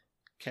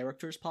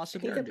characters,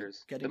 possibly.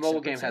 The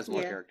mobile game has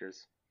more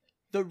characters.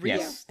 The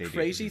real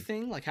crazy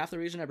thing, half the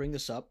reason I bring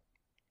this up,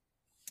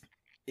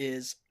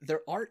 is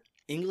there are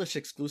English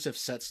exclusive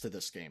sets to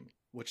this game,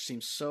 which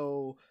seems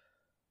so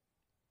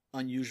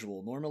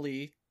unusual.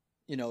 Normally,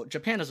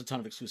 Japan has a ton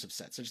of exclusive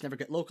sets. They just never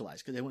get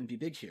localized because they wouldn't be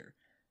big here.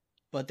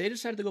 But they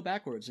decided to go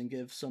backwards and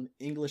give some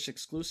English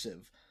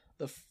exclusive.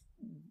 The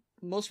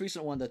most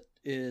recent one that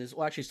is,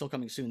 actually still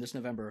coming soon, this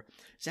November,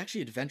 is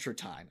actually Adventure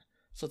Time.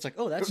 So it's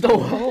that's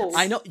cool.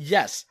 I know,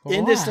 yes.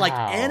 In this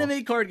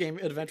anime card game,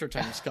 Adventure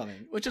Time is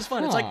coming, which is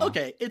fun. It's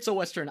okay, it's a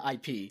Western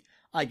IP.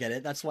 I get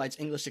it. That's why it's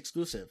English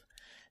exclusive.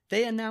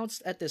 They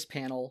announced at this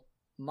panel,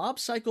 Mob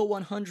Psycho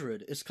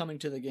 100 is coming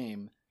to the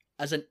game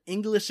as an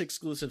English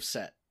exclusive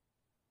set.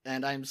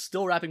 And I'm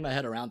still wrapping my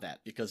head around that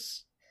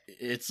because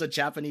it's a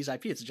Japanese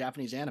IP, it's a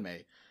Japanese anime,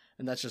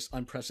 and that's just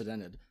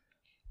unprecedented.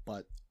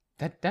 But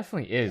that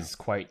definitely is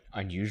quite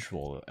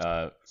unusual.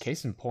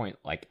 Case in point,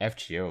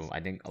 FGO, I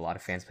think a lot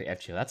of fans play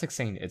FGO. That's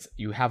saying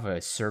you have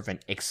a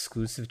servant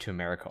exclusive to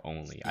America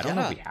only. I don't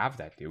know if we have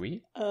that, do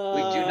we? We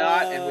do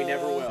not, and we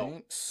never will. I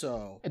think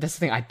so. That's the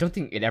thing. I don't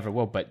think it ever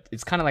will, but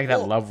it's kind of like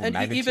that level of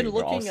magnitude. Even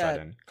looking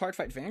at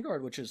Cardfight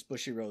Vanguard, which is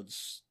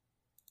Bushiroad's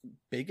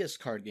biggest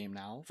card game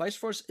now. Vice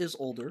Force is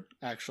older,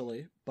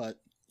 actually, but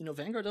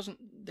Vanguard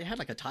doesn't. They had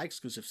a Thai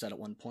exclusive set at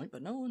one point,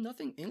 but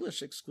nothing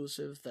English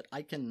exclusive that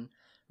I can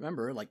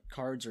remember,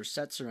 cards or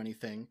sets or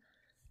anything.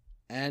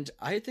 And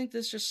I think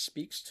this just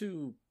speaks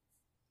to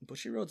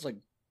Bushiroad's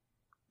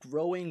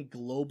growing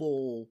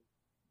global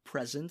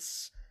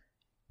presence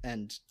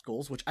and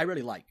goals, which I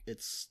really like.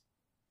 It's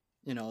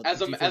you know,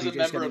 as a D4DJ's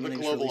member of getting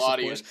the an global English release, of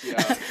audience,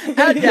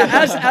 course.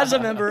 yeah. As a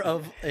member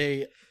of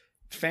a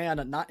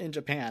fan not in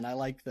Japan, I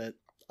like that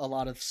a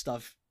lot of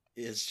stuff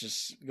is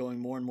just going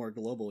more and more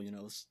global, you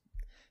know,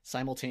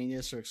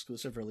 simultaneous or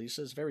exclusive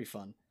releases. Very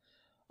fun.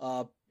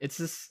 It's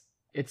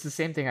the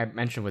same thing I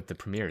mentioned with the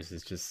premieres.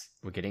 It's just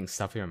we're getting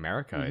stuff in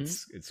America.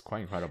 Mm-hmm. It's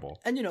quite incredible.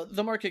 And you know,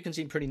 the market can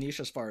seem pretty niche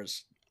as far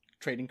as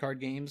trading card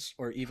games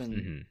or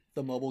even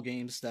the mobile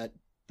games that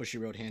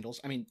Bushiroad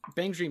handles. I mean,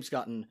 Bang Dream's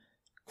gotten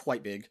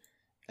quite big,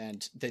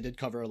 and they did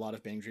cover a lot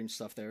of Bang Dream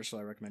stuff there, so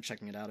I recommend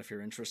checking it out if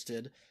you're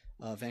interested.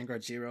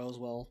 Vanguard Zero as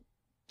well.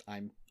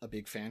 I'm a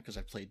big fan because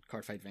I've played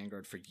Cardfight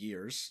Vanguard for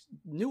years.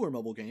 Newer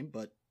mobile game,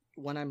 but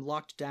when I'm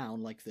locked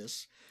down like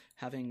this,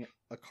 having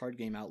a card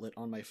game outlet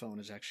on my phone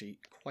is actually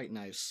quite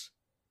nice.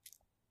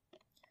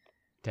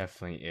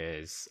 Definitely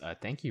is.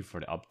 Thank you for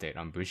the update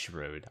on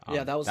Bushiroad.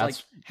 Yeah, that was like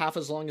half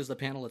as long as the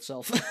panel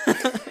itself.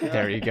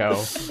 There you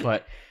go.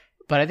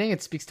 But I think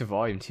it speaks to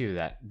volume too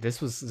that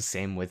this was the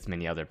same with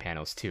many other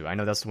panels too. I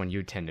know that's the one you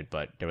attended,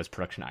 but there was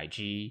Production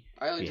IG.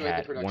 I enjoyed we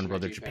had the Production Warner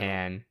Brother IG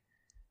Japan.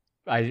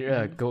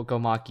 Go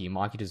Maki.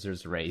 Maki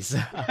deserves a raise.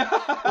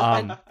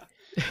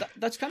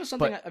 That's kind of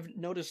something I've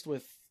noticed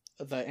with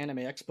the Anime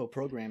Expo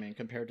programming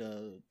compared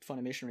to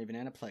Funimation or even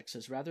Aniplex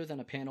is rather than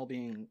a panel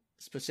being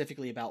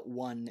specifically about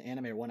one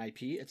anime or one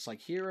IP, it's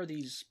like, here are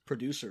these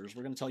producers.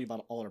 We're going to tell you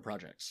about all our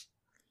projects.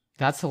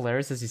 That's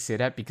hilarious as you say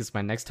that, because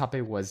my next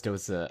topic was there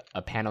was a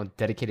panel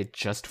dedicated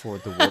just for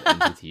the World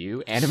Ends With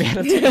You anime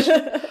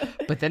adaptation.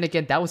 But then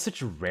again, that was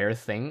such a rare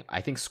thing.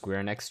 I think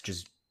Square Enix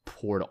just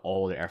poured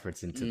all their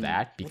efforts into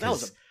that because that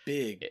was a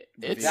big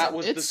review. That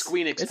was the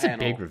Squeenix it's panel.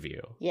 It's a big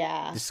review.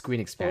 Yeah. The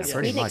Squeenix panel, Well,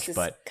 pretty Squeenix much, is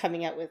but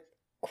coming out with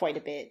quite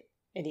a bit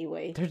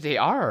anyway. They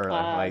are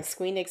like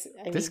Squeenix.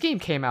 This game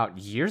came out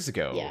years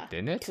ago,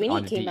 didn't it? Tweenie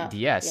on came out.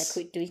 DS.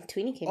 Yeah,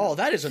 Tweenie came out. Oh,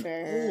 that is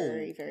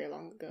very, very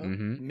long ago.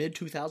 Mid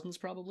 2000s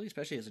probably,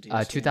 especially as a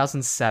DS.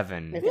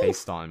 2007,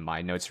 based on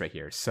my notes right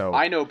here. So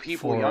I know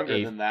people younger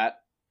than that.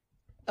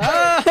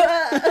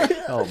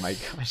 Oh my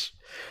gosh.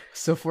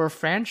 So for a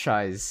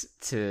franchise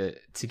to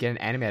get an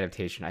anime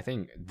adaptation, I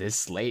think this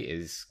slate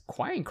is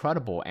quite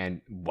incredible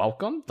and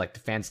welcome. Like, the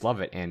fans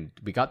love it, and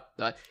we got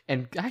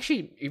and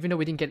actually, even though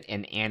we didn't get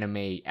an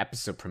anime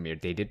episode premiere,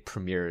 they did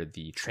premiere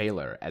the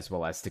trailer as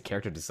well as the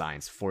character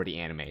designs for the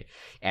anime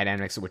at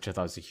Anime Expo, which I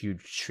thought was a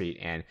huge treat.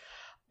 And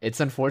it's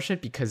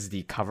unfortunate because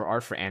the cover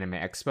art for Anime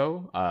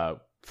Expo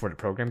for the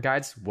program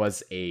guides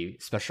was a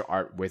special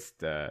art with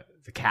the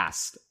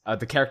cast,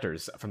 the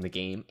characters from the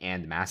game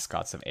and the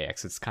mascots of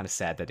AX. It's kind of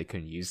sad that they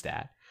couldn't use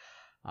that.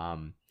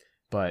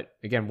 But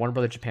again, Warner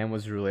Brother Japan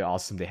was really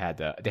awesome. They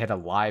had a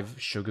live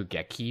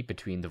Shogugeki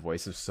between the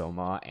voice of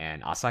Soma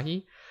and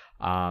Asahi.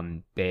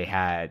 They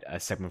had a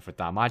segment for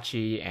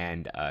Tamachi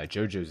and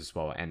JoJo's as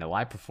well, and a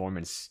live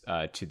performance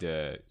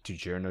to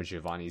Giorno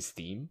Giovanni's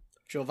theme.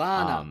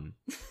 Giovanna,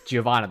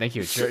 thank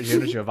you.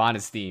 Giorno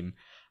Giovanna's theme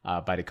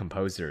by the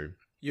composer.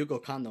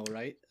 Yugo Kanno,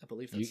 right? I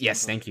believe that's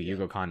yes, thank you,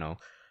 Yugo Kanno.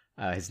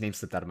 His name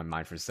slipped out of my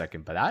mind for a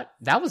second, but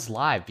that was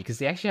live because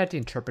they actually had the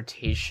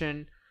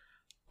interpretation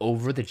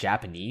over the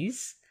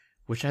Japanese,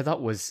 which I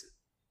thought was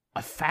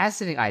a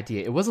fascinating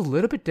idea. It was a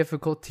little bit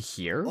difficult to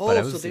hear, but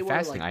it was a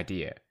fascinating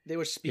idea. They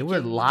were speaking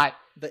the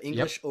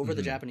English over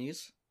the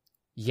Japanese?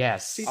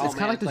 Yes. It's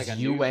kind of like this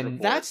UN...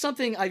 That's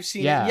something I've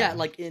seen,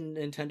 like in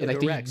Nintendo like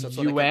Directs.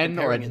 The UN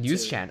or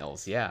news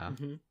channels, yeah.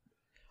 Mm-hmm.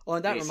 Oh,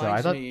 and that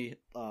reminds me...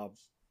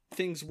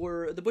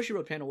 the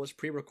Bushiroad panel was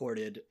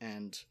pre-recorded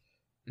and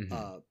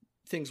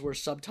things were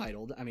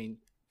subtitled. I mean,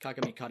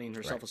 Kakami Karin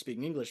herself was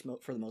speaking English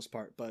for the most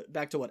part, but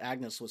back to what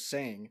Agnes was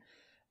saying,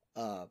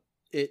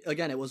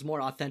 it was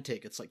more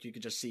authentic. It's like you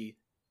could just see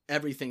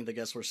everything the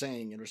guests were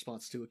saying in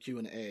response to a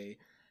Q&A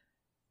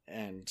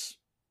and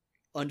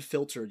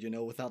unfiltered,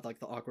 without like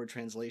the awkward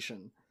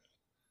translation.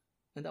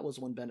 And that was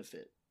one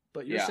benefit.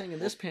 But you're saying in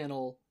this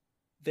panel,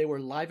 they were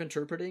live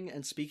interpreting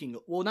and speaking,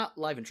 well, not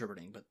live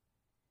interpreting, but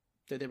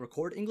did they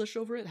record English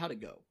over it? How'd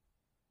it go?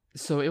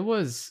 So it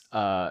was,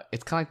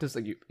 it's kind of like this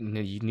like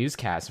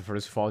newscast. For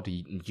those who follow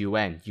the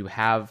UN, you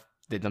have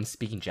them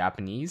speaking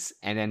Japanese,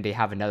 and then they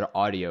have another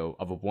audio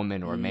of a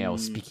woman or a male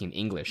speaking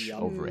English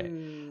over it.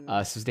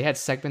 So they had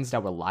segments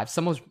that were live.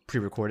 Some was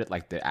pre-recorded,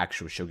 like the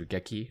actual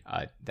Shogugeki,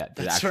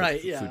 the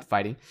actual food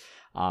fighting.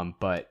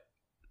 But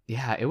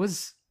yeah, it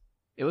was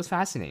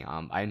fascinating.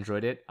 I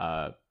enjoyed it.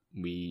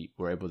 We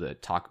were able to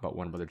talk about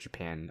Warner Brother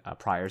Japan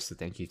prior, so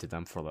thank you to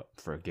them for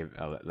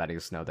letting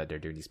us know that they're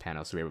doing these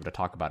panels, so we were able to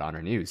talk about it on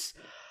our news.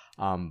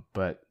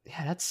 But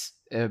yeah, that's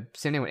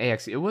same thing with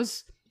AX. It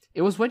was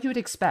what you would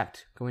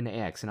expect going to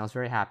AX, and I was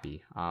very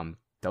happy.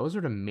 Those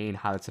are the main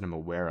highlights that I'm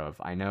aware of.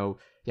 I know,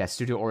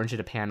 Studio Orange did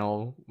a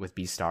panel with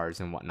B-Stars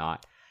and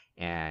whatnot,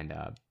 and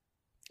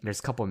there's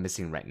a couple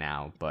missing right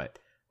now, but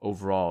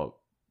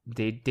overall,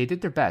 they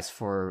did their best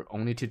for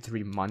only 2 to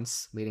 3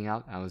 months leading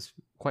out. I was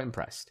quite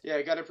impressed. Yeah,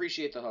 I gotta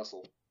appreciate the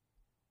hustle.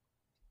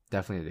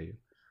 Definitely do.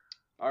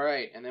 All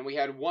right, and then we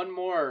had one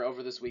more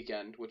over this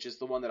weekend, which is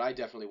the one that I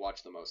definitely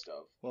watched the most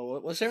of.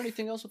 Well, was there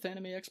anything else with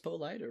Anime Expo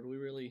Lite, or do we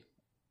really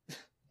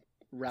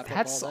wrap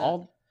up all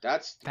that?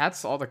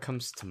 That's all that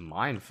comes to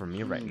mind for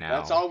me right now.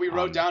 That's all we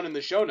wrote down in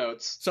the show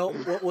notes.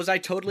 So was I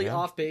totally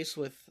off base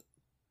with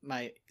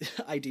my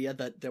idea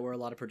that there were a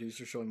lot of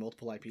producers showing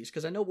multiple IPs?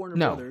 Because I know Warner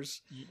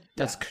Brothers.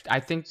 I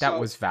think that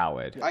was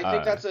valid.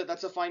 I think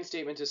that's a fine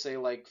statement to say.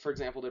 Like, for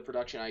example, the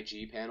production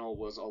IG panel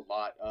was a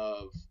lot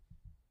of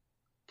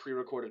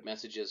pre-recorded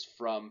messages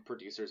from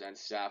producers and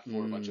staff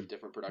for a bunch of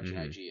different production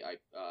IG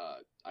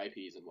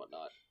IPs and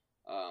whatnot.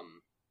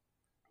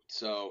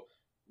 So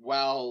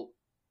while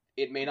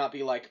it may not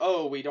be like,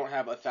 oh, we don't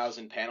have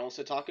 1,000 panels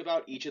to talk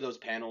about, each of those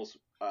panels,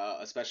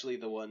 especially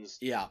the ones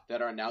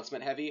that are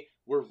announcement heavy,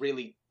 were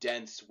really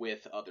dense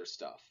with other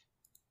stuff.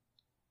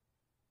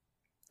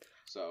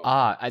 So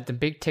the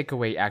big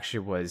takeaway actually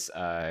was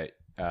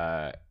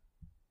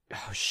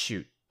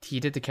he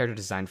did the character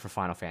design for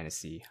Final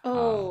Fantasy.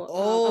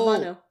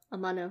 Amano-san,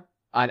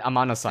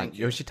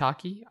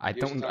 Yoshitaki. I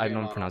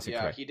don't pronounce it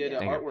correct. He did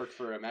artwork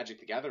for a Magic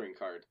the Gathering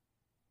card.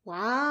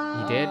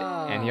 Wow. He did,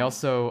 and he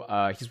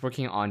also he's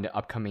working on the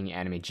upcoming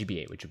anime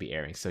GBA, which will be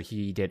airing. So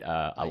he did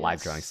a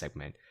live drawing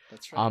segment.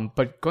 That's right.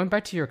 But going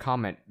back to your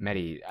comment,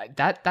 Mehdi,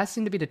 that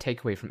seemed to be the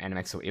takeaway from Anime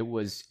Expo. It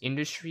was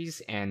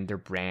industries and their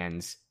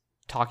brands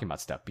talking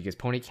about stuff, because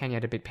Pony Canyon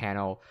had a big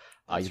panel.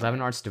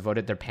 11 Arts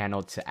devoted their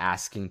panel to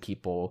asking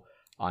people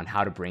on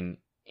how to bring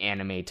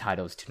anime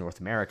titles to North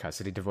America.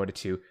 So they devoted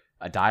to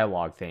a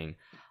dialogue thing.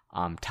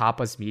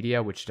 Tapas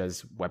Media, which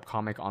does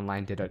webcomic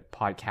online, did a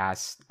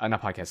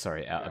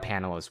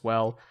panel as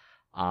well.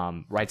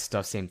 Right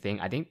Stuff, same thing.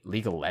 I think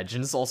League of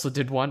Legends also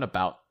did one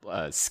about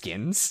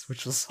skins,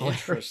 which was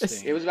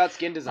interesting. It was about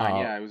skin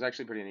design. It was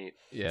actually pretty neat.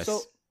 Yes.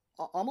 So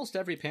almost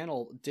every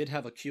panel did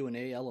have a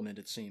Q&A element,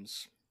 it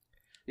seems.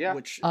 Yeah.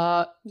 Which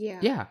yeah.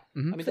 I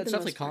mean, that's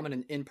definitely common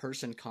in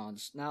in-person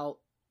cons. Now,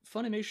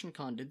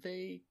 FunimationCon, did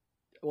they,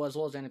 as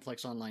well as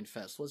Aniplex Online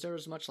Fest, was there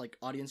as much like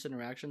audience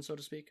interaction, so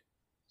to speak?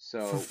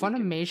 So for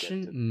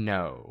Funimation,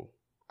 no.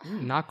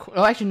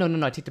 Actually,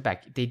 no, I take it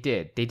back. They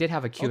did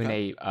have a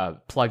Q&A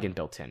plugin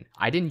built in.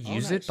 I didn't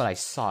use it, but I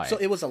saw it. So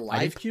it was a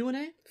live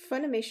Q&A?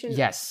 Funimation?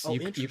 Yes,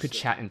 you could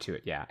chat into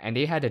it, yeah. And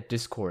they had a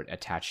Discord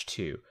attached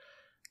too.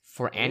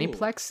 For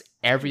Aniplex,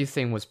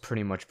 everything was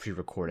pretty much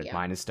pre-recorded,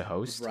 minus the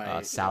host,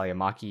 Sally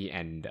Amaki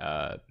and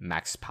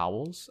Max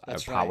Powers.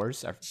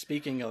 Right.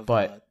 Speaking of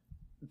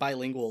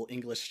bilingual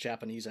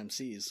English-Japanese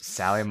MCs.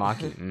 Sally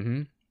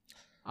Amaki,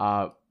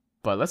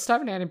 but let's dive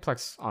into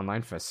Aniplex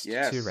Online Fest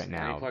too right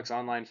now. Aniplex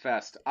Online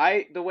Fest.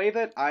 The way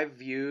that I've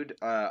viewed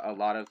a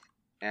lot of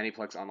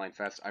Aniplex Online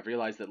Fest, I've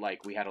realized that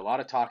like we had a lot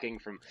of talking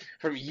from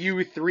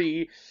you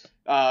three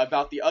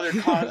about the other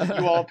cons that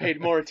you all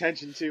paid more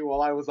attention to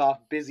while I was off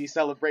busy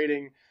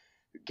celebrating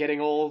getting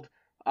old.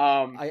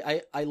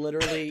 I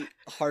literally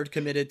hard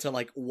committed to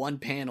like one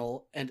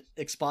panel and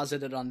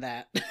exposited on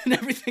that, and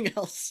everything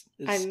else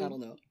is, I don't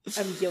know.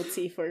 I'm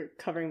guilty for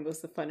covering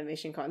most of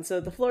FunimationCon, so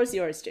the floor is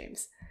yours,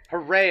 James.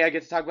 Hooray! I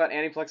get to talk about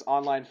Aniplex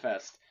Online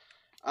Fest.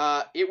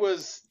 It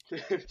was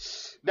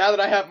now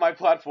that I have my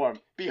platform,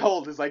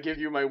 behold as I give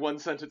you my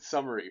one-sentence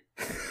summary.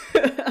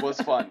 Was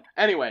fun.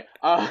 Anyway,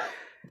 welcome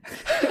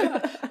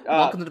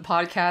to the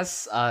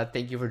podcast.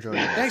 Thank you for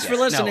joining us. Thanks for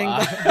listening.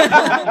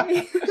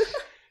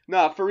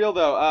 No, for real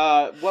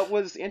though, what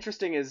was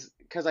interesting is,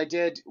 because I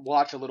did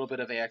watch a little bit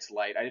of AX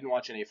Lite, I didn't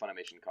watch any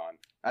FunimationCon.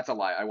 That's a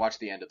lie. I watched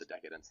the end of the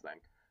Decadence thing.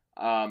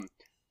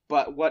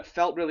 But what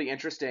felt really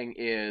interesting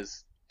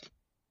is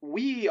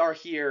we are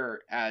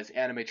here as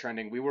Anime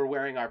Trending. We were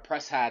wearing our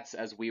press hats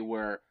as we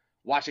were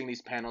watching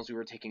these panels. We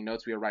were taking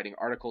notes. We were writing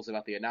articles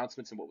about the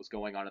announcements and what was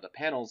going on at the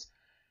panels.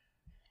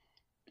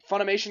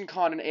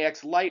 FunimationCon and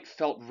AX Lite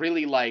felt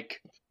really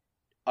like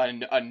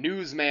a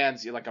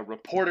newsman's, like a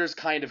reporter's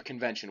kind of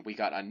convention. We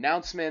got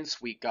announcements,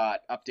 we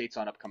got updates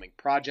on upcoming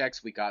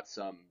projects, we got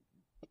some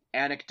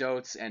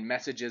anecdotes and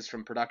messages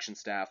from production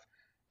staff.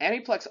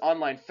 Aniplex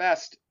Online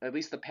Fest, at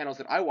least the panels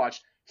that I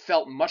watched,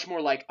 felt much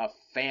more like a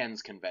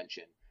fans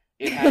convention.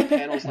 It had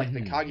panels like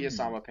the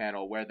Kaguya-sama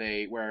panel where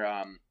the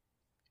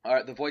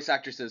voice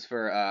actresses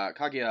for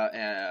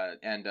Kaguya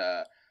and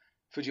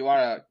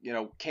Fujiwara,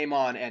 came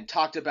on and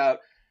talked about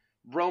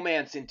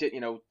romance in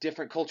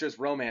different cultures.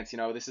 Romance,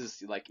 this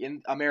is like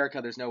in America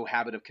there's no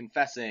habit of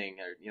confessing,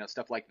 or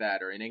stuff like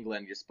that, or in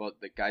England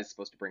the guy's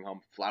supposed to bring home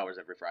flowers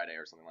every Friday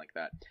or something like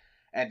that.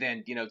 And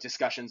then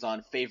discussions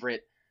on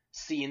favorite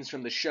scenes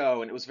from the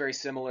show. And it was very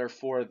similar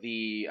for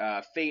the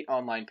Fate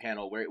online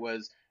panel, where it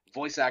was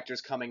voice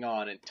actors coming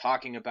on and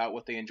talking about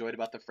what they enjoyed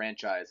about the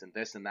franchise and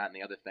this and that and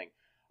the other thing.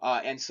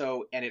 And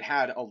it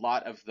had a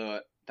lot of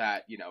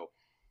that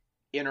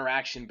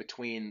interaction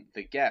between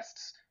the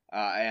guests.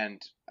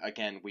 And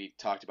again, we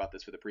talked about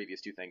this for the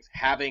previous two things.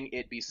 Having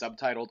it be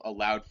subtitled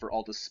allowed for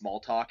all the small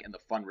talk and the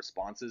fun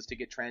responses to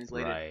get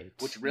translated,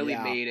 which really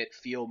made it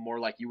feel more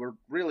like you were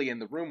really in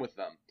the room with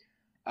them.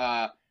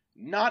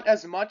 Not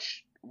as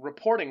much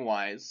reporting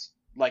wise,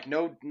 like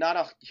not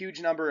a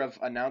huge number of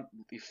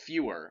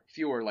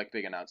fewer like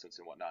big announcements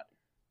and whatnot,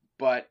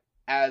 but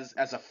as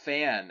a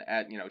fan,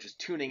 at just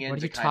tuning in What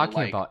are to you kind of talking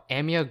like about?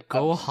 Amiya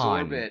absorb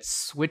Gohan it.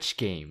 Switch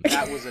game.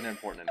 That was an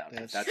important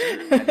announcement. That's That's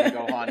true.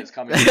 Amiya Gohan is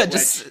coming to Switch.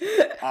 Just-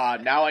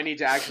 Now I need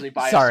to actually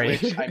buy Sorry. a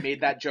Switch. I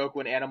made that joke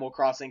when Animal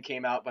Crossing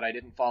came out, but I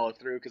didn't follow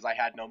through because I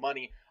had no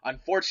money.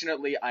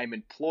 Unfortunately, I'm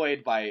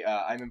employed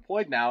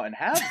now and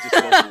have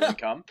disposable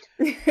income,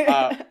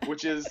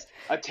 which is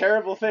a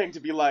terrible thing to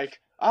be like,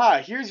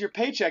 here's your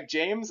paycheck,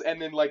 James, and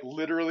then like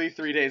literally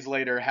 3 days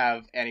later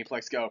have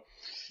Aniplex go,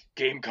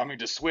 game coming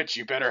to Switch,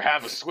 you better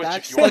have a Switch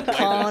That's if you want the to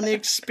play con this.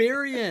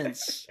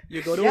 experience.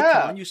 You go to a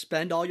Yeah. con, you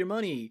spend all your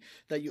money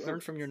that you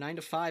earn from your 9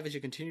 to 5 as you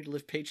continue to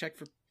live paycheck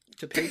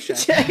to paycheck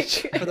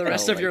for the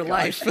rest Oh of my your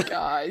gosh, life.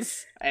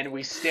 guys. And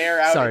we stare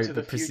out Sorry, into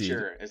the but proceed.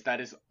 future, as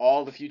that is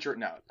all the future.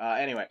 No,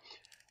 anyway,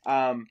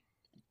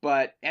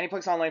 but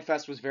Aniplex Online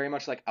Fest was very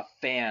much like a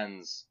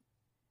fans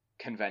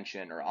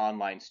convention or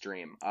online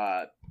stream.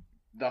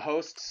 The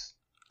hosts,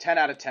 10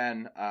 out of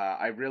 10.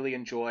 I really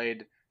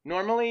enjoyed.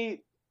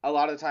 Normally, a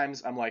lot of the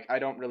times I'm like, I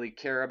don't really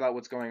care about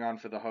what's going on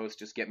for the host.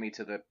 Just get me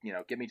to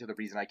the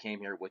reason I came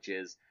here, which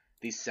is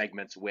these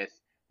segments with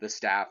the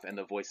staff and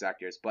the voice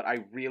actors. But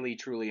I really,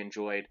 truly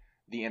enjoyed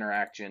the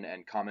interaction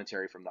and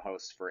commentary from the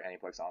hosts for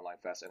Aniplex Online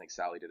Fest. I think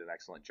Sally did an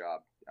excellent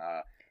job.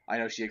 I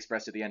know she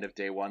expressed at the end of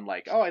day one,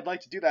 like, oh, I'd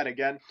like to do that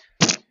again.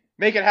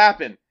 Make it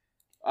happen.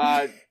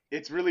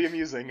 It's really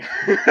amusing.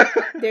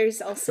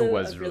 There's also It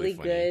was a really really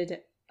funny.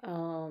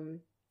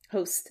 good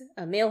host,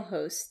 a male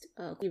host.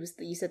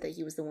 You said that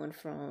he was the one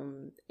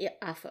from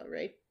AFA,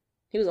 right?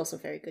 He was also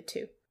very good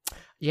too.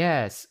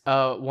 Yes. He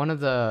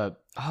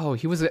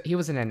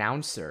was an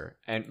announcer.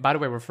 And by the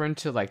way, referring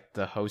to like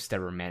the hosts that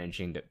were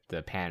managing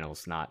the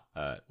panels, not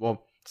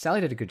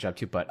Sally did a good job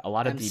too, but a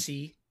lot of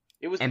MC.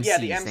 It was MCs,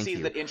 the thank MCs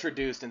you. that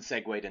introduced and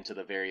segued into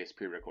the various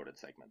pre-recorded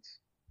segments.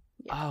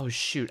 Oh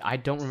shoot, I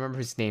don't remember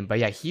his name, but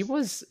yeah,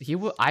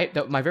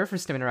 my very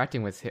first time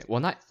interacting with him.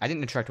 Well, I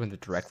didn't interact with him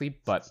directly,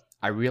 but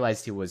I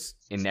realized he was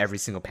in every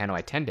single panel I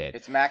attended.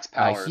 It's Max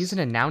Powers. He's an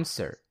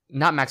announcer,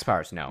 not Max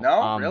Powers. No.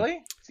 No,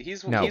 really?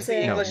 He's no,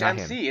 the English not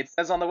MC. him. It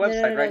says on the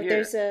website right here.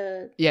 There's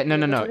a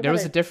No. There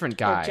was a different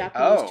guy.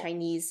 Japanese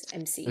Chinese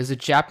MC. There's a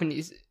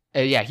Japanese.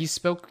 He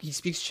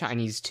speaks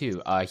Chinese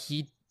too.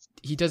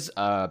 He does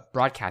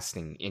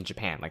broadcasting in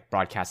Japan, like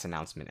broadcast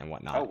announcement and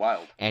whatnot. Oh,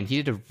 wild. And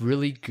he did a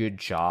really good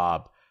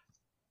job.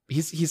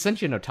 He's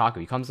essentially an otaku.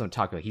 He comes from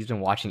otaku. He's been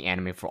watching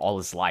anime for all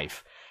his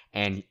life,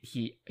 and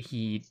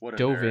he What a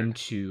dove nerd.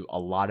 into a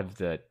lot of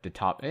the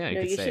top. Yeah, No, you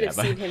you could say should have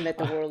that, seen but him at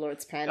the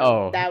Warlords panel.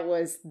 Oh, that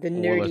was the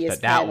Warlords, nerdiest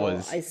that panel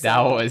was- I that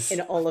saw was-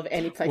 in all of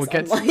Aniplex We'll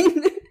get to-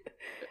 Online.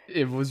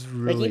 it was Like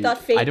really. you thought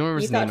Fate, I don't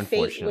remember his name, Fate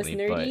was unfortunately,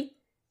 nerdy.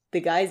 The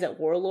guys at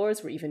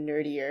Warlords were even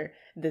nerdier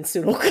than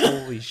Sudoku. but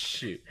holy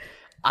shoot!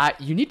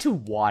 You need to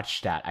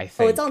watch that. I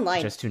think. Oh, it's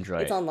online. Just to enjoy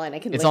It's it. online. I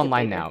can. It's link it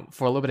online later. now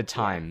for a little bit of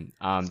time.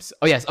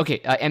 Yes, okay.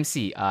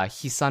 MC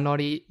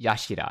Hisanori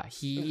Yashida.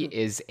 He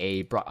is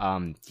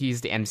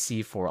he's the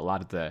MC for a lot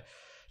of the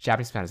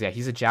Japanese panels. Yeah,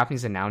 he's a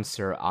Japanese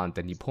announcer on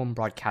the Nippon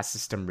Broadcast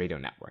System radio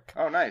network.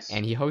 Oh, nice.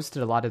 And he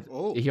hosted a lot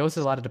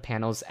of the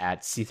panels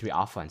at C3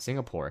 Alpha in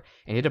Singapore,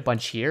 and he did a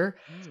bunch here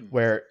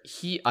where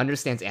he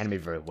understands anime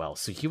very well.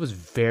 So he was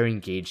very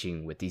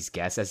engaging with these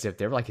guests as if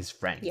they were like his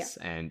friends,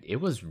 and it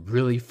was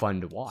really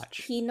fun to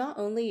watch. He's not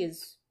only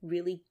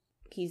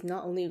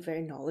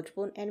very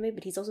knowledgeable in anime,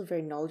 but he's also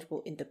very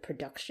knowledgeable in the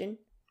production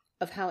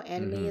of how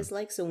anime is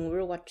like. So when we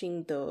were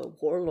watching the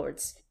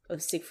Warlords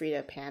of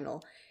Siegfried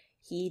panel,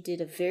 he did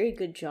a very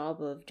good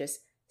job of just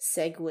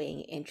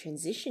segueing and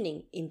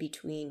transitioning in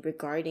between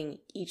regarding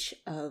each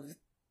of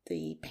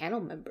the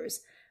panel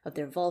members of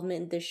their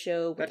involvement in the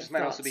show. That just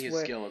might also be his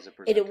skill as a And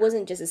presenter. it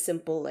wasn't just a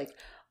simple like,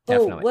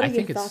 Definitely. what I are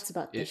think your thoughts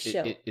about this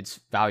show? It's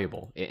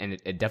valuable, and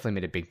it definitely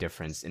made a big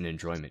difference in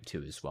enjoyment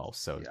too as well.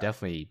 So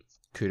definitely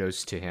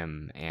kudos to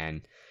him,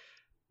 and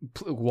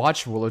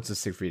watch Warlords of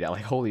Siegfried.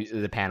 Like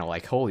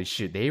holy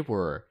shit, they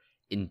were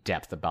in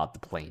depth about the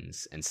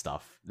planes and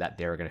stuff that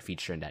they were going to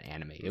feature in that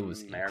anime. It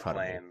was incredible.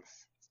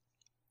 Airplanes.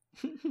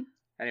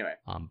 Anyway.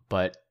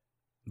 But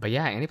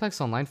yeah, Aniplex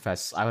Online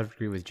Fest, I would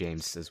agree with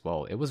James as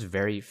well. It was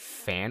very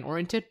fan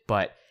oriented,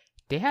 but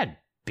they had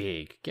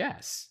big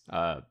guests.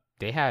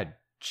 They had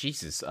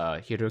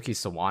Hiroki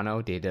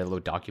Sawano. They did a little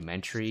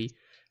documentary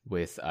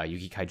with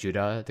Yuki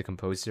Kaijuda, the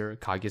composer.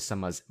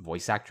 Kaguya-sama's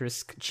voice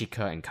actress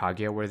Chika and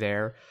Kaguya were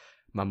there.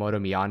 Mamoto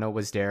Miyano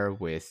was there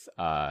with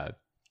I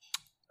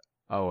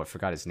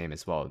forgot his name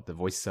as well. The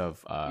voice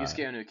of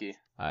Yusuke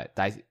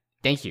Onuki.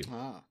 Thank you.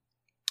 Ah.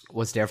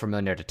 Was there for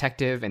Millionaire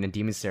Detective, and then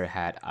Demon Slayer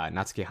had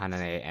Natsuki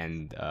Hanane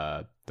and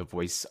the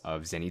voice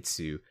of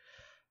Zenitsu,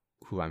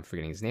 who I'm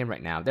forgetting his name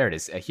right now. There it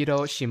is,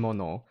 Hiro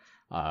Shimono.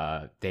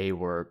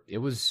 It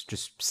was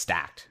just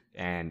stacked,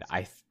 and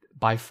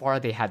by far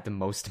they had the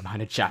most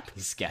amount of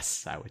Japanese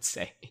guests, I would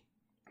say.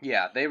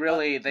 Yeah, they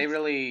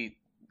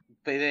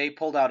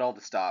pulled out all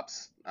the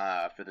stops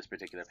for this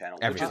particular panel.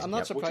 Everything. I'm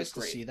not surprised to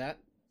great. see that,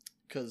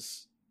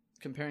 because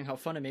comparing how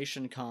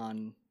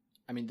FunimationCon,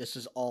 I mean, this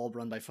is all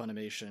run by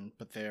Funimation,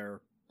 but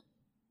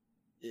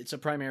it's a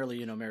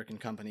primarily American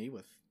company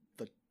with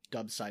the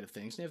dub side of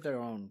things. They have their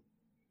own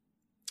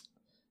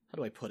how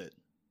do I put it?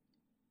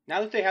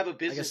 Now that they have a I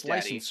business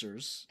guess daddy,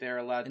 licensors. they're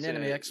allowed And to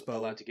Anime Expo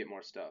allowed to get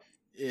more stuff.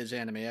 Is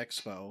Anime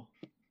Expo.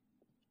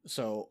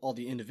 So all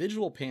the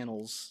individual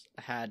panels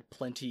had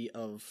plenty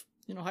of,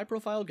 high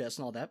profile guests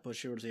and all that.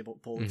 Bushiroad was able to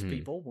pull its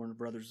people. Warner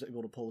Brothers was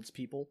able to pull its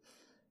people.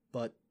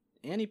 But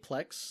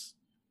Aniplex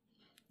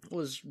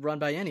was run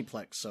by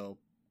Aniplex, so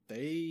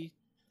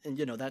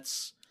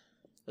that's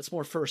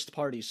more first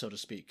party, so to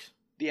speak.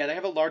 Yeah, they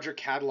have a larger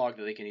catalog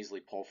that they can easily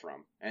pull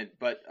from,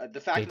 but the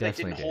fact that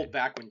they didn't hold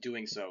back when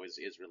doing so is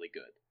really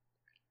good.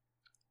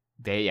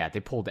 They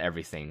pulled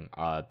everything.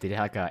 They did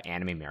like an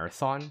anime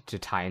marathon to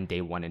tie in day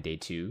 1 and day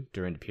 2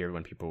 during the period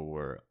when people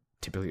were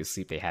typically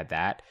asleep. They had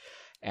that,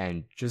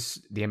 and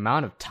just the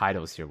amount of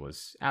titles here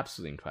was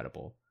absolutely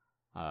incredible.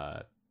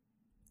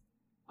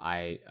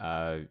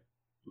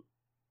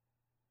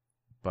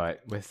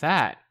 But with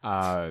that,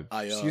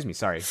 excuse me,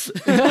 sorry.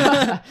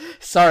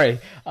 Sorry,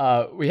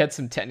 we had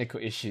some technical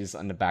issues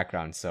on the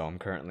background, so I'm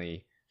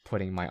currently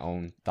putting my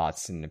own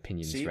thoughts and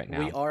opinions right now.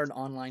 We are an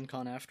online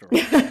con after all.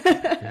 We are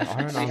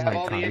an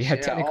online con. We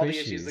had technical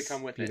issues that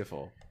come with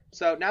Beautiful. it.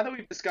 So now that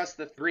we've discussed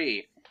the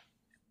three,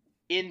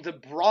 in the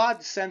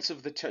broad sense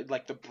of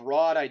the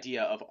broad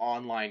idea of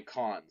online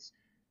cons,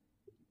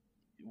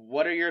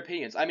 what are your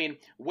opinions? I mean,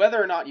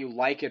 whether or not you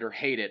like it or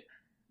hate it,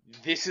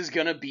 this is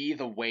going to be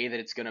the way that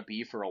it's going to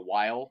be for a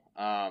while.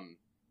 I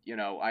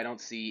don't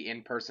see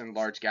in-person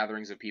large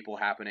gatherings of people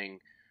happening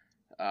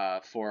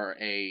for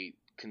a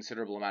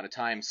considerable amount of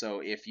time.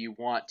 So if you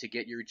want to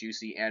get your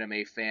juicy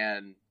anime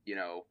fan,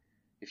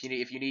 if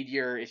you need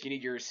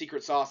your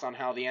secret sauce on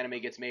how the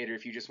anime gets made, or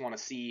if you just want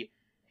to see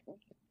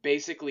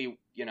basically,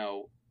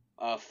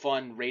 a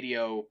fun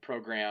radio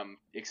program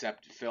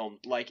except filmed,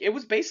 like it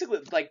was basically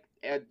like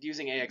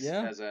using AX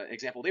as an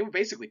example, they were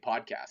basically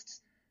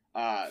podcasts.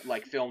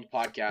 Like filmed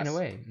podcasts, in a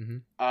way,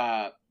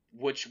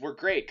 which were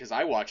great because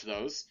I watch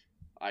those,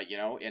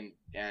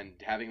 and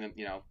having them,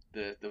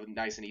 the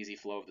nice and easy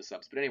flow of the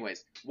subs. But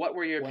anyways, what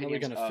were your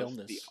opinions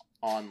of the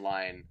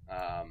online?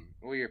 What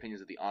were your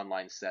opinions of the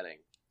online setting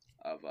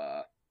of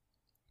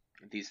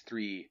these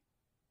three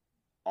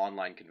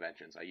online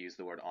conventions? I used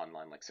the word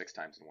online like 6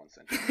 times in one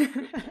sentence.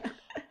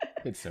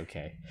 It's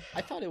okay.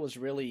 I thought it was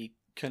really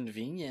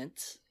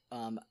convenient.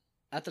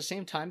 At the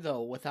same time,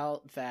 though,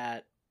 without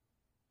that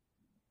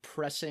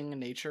pressing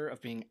nature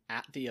of being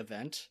at the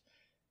event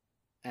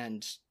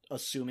and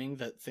assuming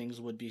that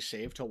things would be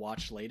saved to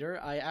watch later,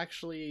 I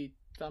actually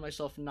found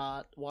myself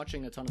not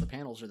watching a ton of the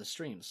panels or the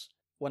streams.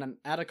 When I'm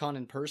at a con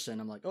in person,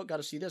 I'm like, oh,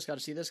 gotta see this.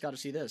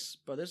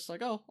 But it's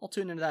like, oh, I'll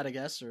tune into that, I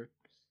guess, or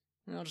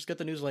I'll just get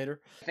the news later.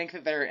 I think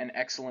that they're an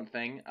excellent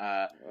thing.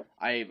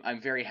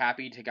 I'm very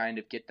happy to kind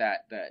of get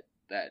that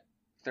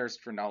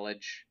thirst for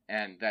knowledge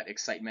and that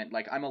excitement.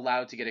 Like, I'm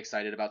allowed to get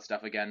excited about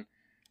stuff again.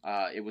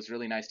 It was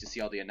really nice to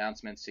see all the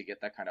announcements, to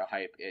get that kind of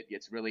hype.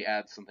 It's really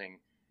adds something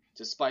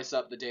to spice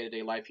up the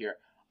day-to-day life here.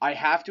 I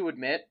have to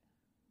admit,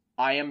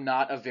 I am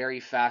not a very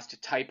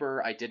fast typer.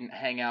 I didn't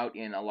hang out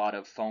in a lot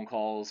of phone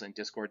calls and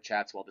Discord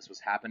chats while this was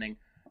happening.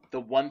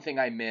 The one thing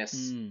I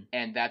miss,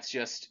 and that's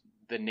just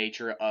the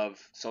nature of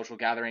social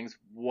gatherings,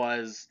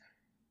 was,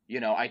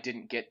 I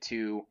didn't get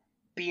to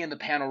be in the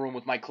panel room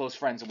with my close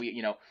friends, and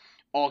we,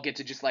 all get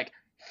to just like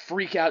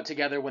freak out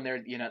together when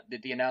they're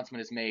the announcement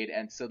is made,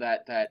 and so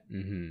that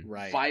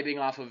right.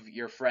 vibing off of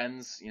your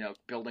friends,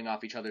 building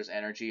off each other's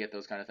energy at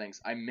those kind of things.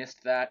 I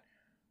missed that.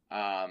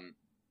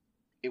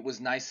 It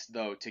was nice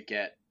though to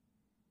get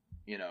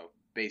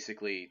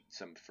basically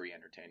some free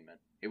entertainment.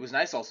 It was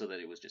nice also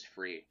that it was just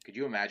free. Could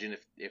you imagine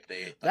if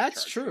they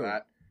that's true for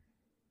that?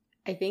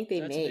 I think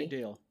that's a big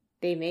deal.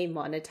 They may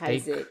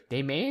monetize it.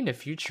 They may in the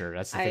future.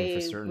 That's the thing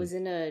for certain. I was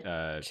in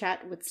a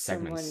chat with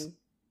segments. someone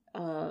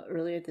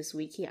earlier this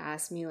week. He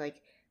asked me,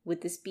 like,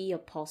 would this be a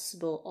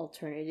possible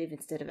alternative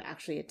instead of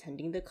actually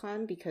attending the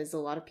con? Because a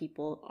lot of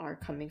people are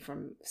coming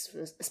from,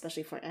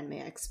 especially for Anime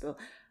Expo,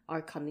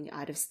 are coming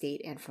out of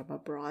state and from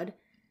abroad.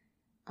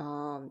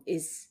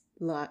 Is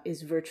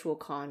virtual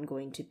con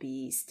going to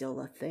be still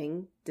a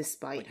thing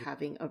despite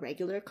having a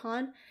regular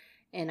con?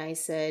 And I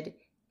said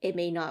it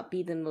may not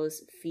be the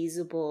most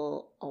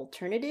feasible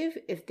alternative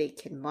if they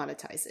can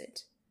monetize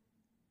it,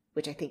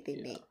 which I think they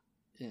may.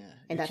 Yeah,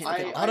 and that's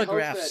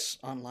autographs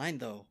online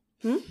though.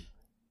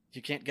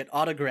 You can't get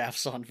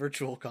autographs on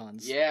virtual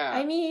cons. Yeah,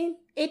 I mean,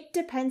 it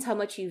depends how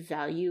much you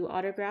value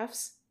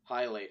autographs.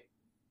 Highly.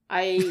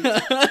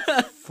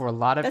 For a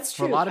lot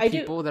of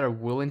people that are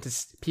willing to,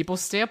 people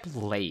stay up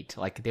late.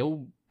 Like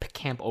they'll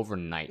camp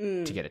overnight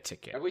to get a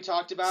ticket. Have we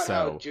talked about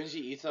how Junji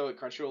Ito at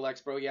Crunchyroll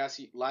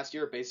Expo last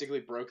year basically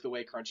broke the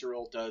way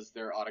Crunchyroll does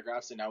their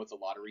autographs, and now it's a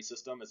lottery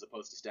system as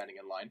opposed to standing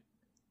in line?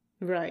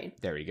 Right.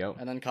 There you go.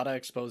 And then Kata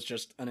Expo is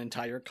just an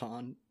entire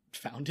con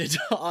founded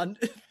on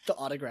the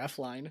autograph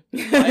line.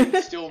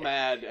 I'm still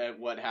mad at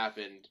what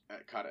happened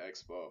at Kata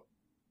Expo.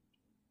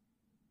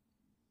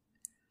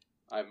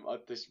 I'm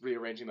just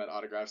rearranging that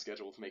autograph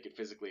schedule to make it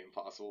physically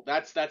impossible.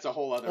 That's a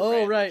whole other.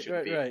 Oh, right.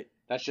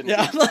 That shouldn't.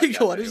 Yeah, I'm like,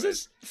 what is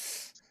this?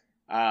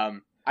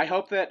 I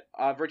hope that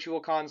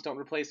virtual cons don't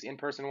replace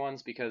in-person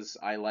ones because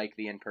I like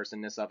the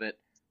in-personness of it.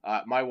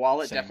 My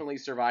wallet Same. definitely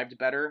survived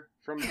better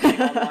from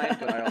being online,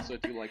 but I also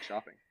do like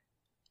shopping.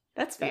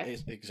 That's fair.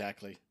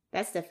 Exactly.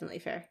 That's definitely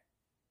fair.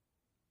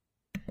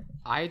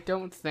 I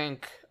don't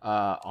think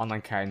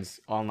online cons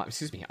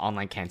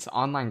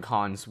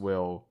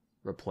will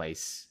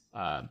replace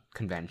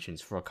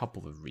conventions for a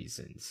couple of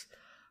reasons.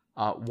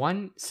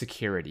 One,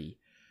 security.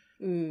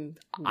 Yeah.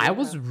 I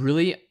was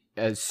really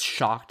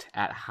shocked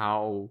at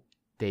how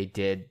they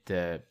did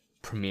the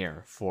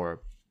premiere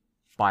for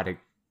By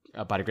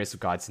the Grace of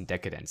Gods and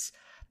Decadence.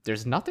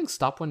 There's nothing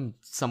stopping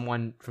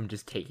someone from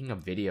just taking a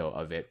video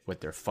of it with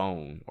their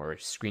phone or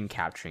screen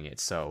capturing it.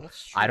 So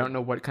I don't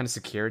know what kind of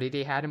security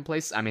they had in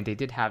place. I mean, they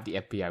did have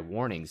the FBI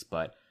warnings,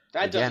 but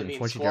that again, doesn't mean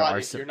unfortunately, squad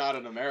if you're not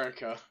in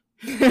America.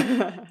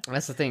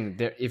 That's the thing.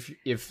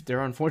 If there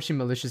are unfortunately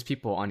malicious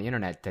people on the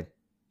internet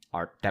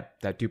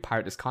that do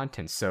pirate this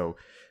content, so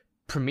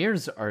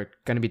premieres are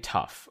going to be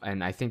tough,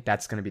 and I think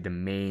that's going to be the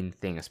main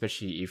thing,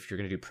 especially if you're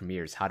going to do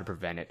premieres, how to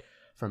prevent it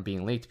from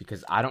being leaked,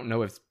 because I don't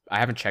know, if I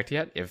haven't checked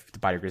yet if the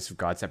By the Grace of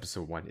Gods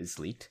episode 1 is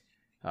leaked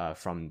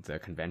from the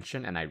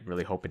convention, and I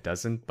really hope it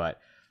doesn't. But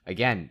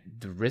again,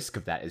 the risk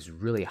of that is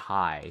really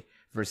high,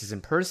 versus in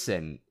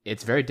person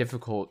it's very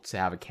difficult to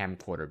have a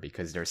camcorder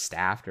because there's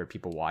staff, there are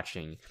people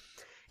watching.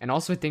 And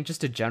also I think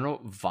just a general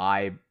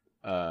vibe,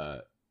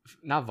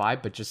 not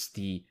vibe, but just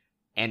the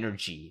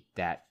energy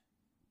that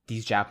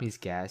these Japanese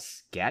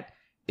guests get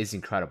is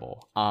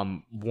incredible.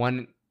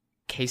 One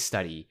case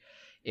study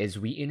is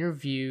we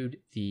interviewed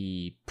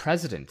the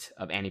president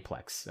of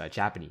Aniplex,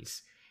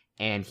 Japanese,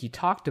 and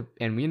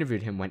we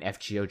interviewed him when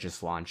FGO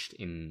just launched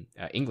in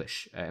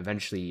English,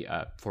 eventually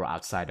for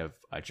outside of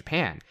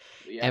Japan.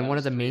 Yeah, and one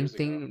of the main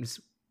things,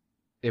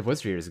 it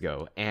was 3 years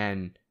ago,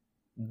 and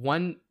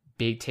one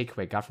big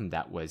takeaway I got from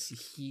that was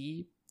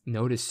he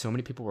noticed so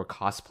many people were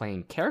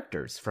cosplaying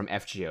characters from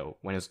FGO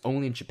when it was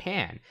only in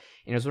Japan, and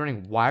he was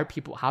wondering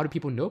how do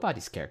people know about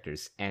these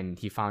characters, and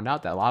he found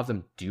out that a lot of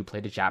them do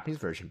play the Japanese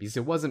version because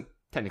it wasn't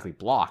technically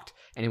blocked.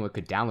 Anyone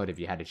could download it if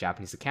you had a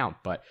Japanese account,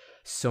 but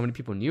so many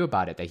people knew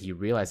about it that he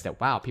realized that,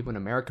 wow, people in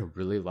America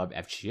really love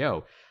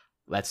FGO.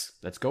 Let's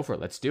go for it.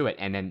 Let's do it.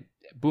 And then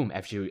boom,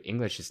 FGO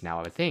English is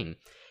now a thing.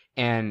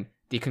 And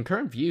the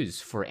concurrent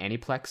views for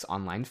Aniplex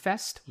Online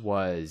Fest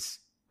was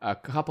a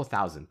couple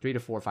thousand, 3,000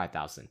 to 4,000 or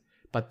 5,000.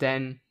 But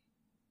then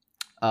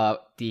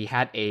they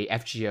had a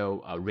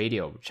FGO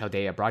radio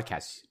Chaldea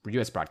broadcast,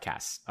 US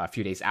broadcast a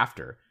few days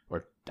after,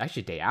 or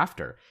actually day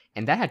after,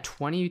 and that had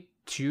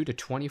 22 to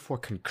 24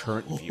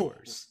 concurrent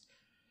viewers.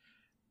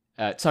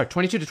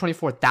 22 to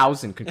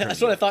 24,000 concurrent.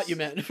 That's what I thought you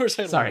meant. For a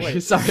second, sorry.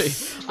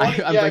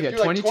 I'm like at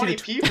 20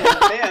 people.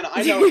 Man,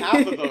 I know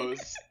half of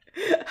those.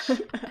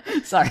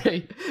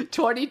 Sorry,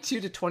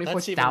 22 to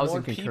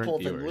 24,000 concurrent people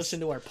viewers. than listen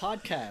to our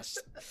podcast.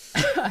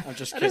 I'm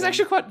just kidding. There's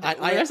actually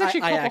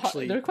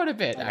quite. They're quite a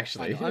bit,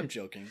 actually. I'm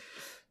joking.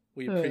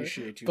 We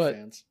appreciate you, but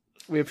fans.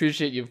 We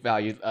appreciate you,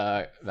 valued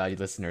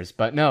listeners.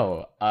 But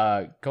no,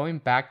 going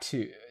back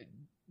to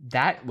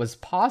that was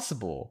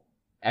possible.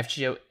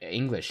 FGO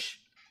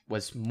English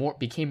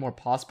became more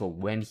possible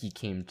when he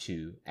came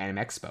to Anime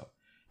Expo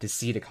to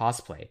see the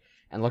cosplay.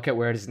 And look at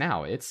where it is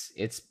now.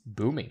 It's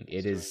booming.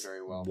 It is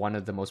one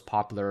of the most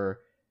popular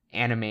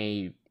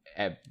anime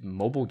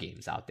mobile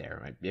games out there,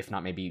 right? If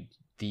not maybe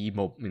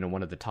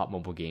one of the top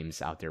mobile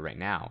games out there right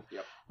now.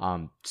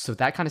 Yep. So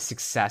that kind of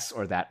success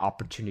or that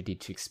opportunity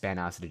to expand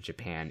outside of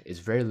Japan is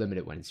very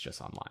limited when it's just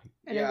online.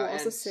 And I will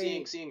also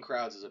say seeing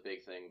crowds is a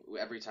big thing.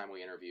 Every time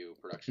we interview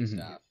production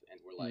staff,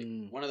 and we're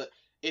like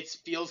it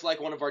feels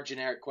like one of our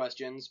generic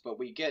questions, but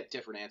we get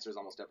different answers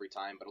almost every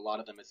time. But a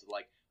lot of them is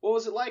like, what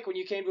was it like when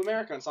you came to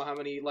America and saw how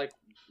many like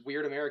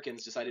weird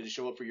Americans decided to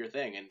show up for your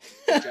thing? And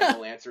the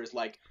general answer is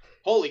like,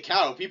 holy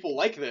cow, people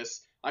like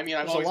this. I mean,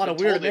 I've always been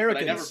told it, but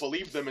I never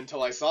believed them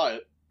until I saw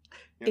it.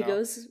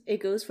 It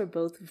goes for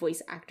both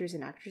voice actors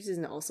and actresses,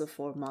 and also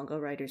for manga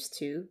writers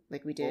too.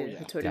 Like we did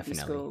Hattori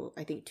Bisco,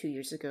 I think 2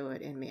 years ago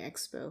at Anime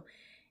Expo,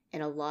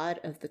 and a lot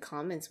of the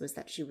comments was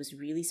that she was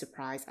really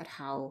surprised at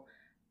how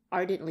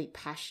ardently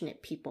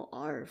passionate people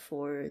are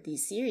for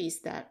these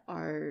series that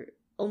are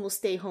almost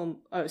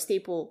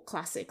staple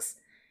classics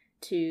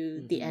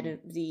to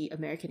the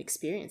American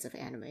experience of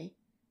anime,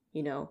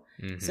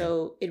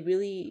 So it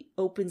really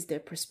opens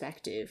their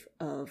perspective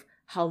of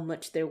how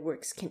much their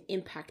works can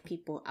impact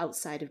people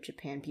outside of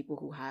Japan, people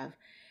who have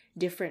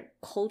different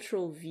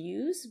cultural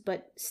views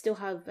but still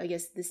have, I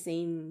guess, the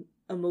same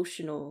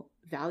emotional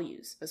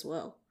values as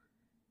well.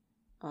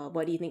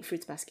 Why do you think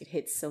Fruits Basket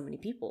hits so many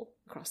people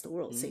across the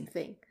world? Same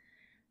thing.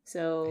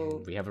 So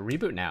and we have a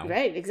reboot now.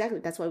 Right, exactly.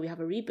 That's why we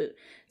have a reboot.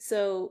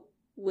 So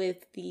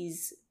with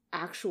these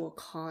actual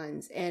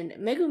cons, and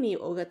Megumi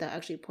Ogata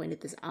actually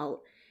pointed this out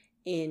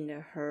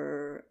in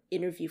her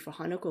interview for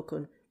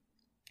Hanako-kun,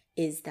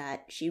 is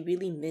that she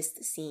really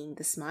missed seeing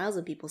the smiles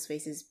on people's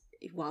faces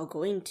while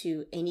going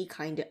to any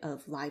kind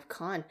of live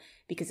con,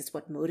 because it's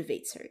what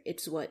motivates her.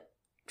 It's what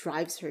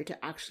drives her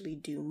to actually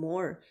do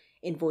more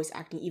in voice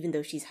acting, even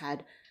though she's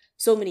had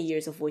so many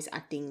years of voice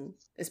acting,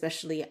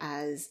 especially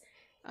as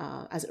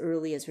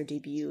early as her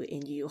debut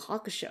in Yu Yu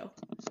Hakusho.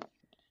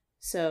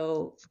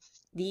 So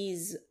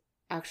these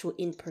actual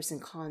in-person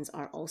cons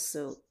are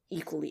also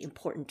equally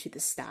important to the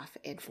staff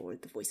and for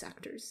the voice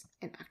actors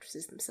and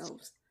actresses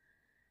themselves.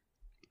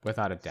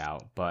 Without a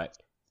doubt, but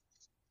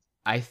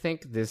I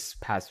think this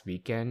past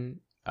weekend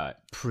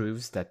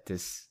proves that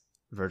this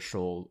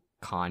virtual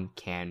con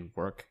can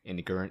work in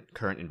the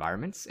current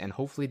environments, and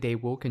hopefully they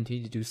will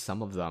continue to do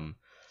some of them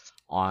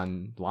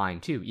online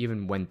too,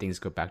 even when things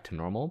go back to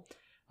normal.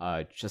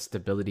 Just the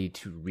ability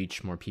to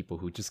reach more people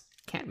who just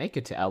can't make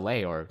it to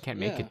LA or can't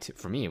make it to,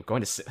 for me,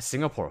 going to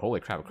Singapore,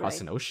 holy crap,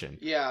 across an ocean.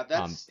 Yeah,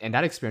 that's and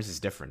that experience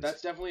is different.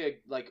 That's definitely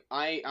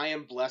I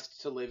am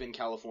blessed to live in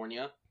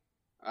California,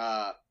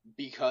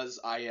 because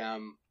I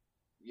am,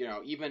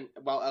 even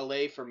while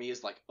LA for me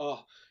is like, oh,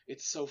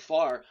 it's so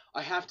far.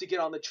 I have to get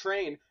on the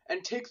train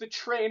and take the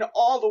train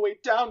all the way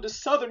down to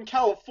Southern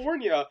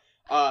California.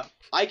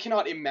 I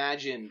cannot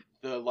imagine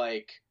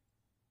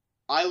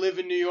I live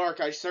in New York.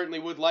 I certainly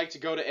would like to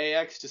go to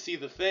AX to see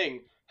The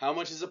Thing. How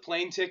much is a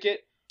plane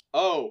ticket?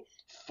 Oh,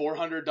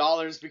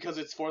 $400 because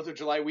it's 4th of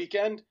July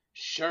weekend?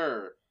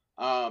 Sure.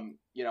 And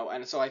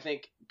so I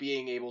think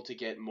being able to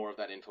get more of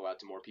that info out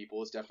to more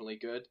people is definitely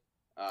good.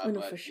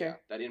 But for sure. Yeah,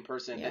 that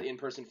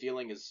in-person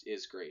feeling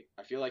is great.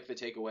 I feel like the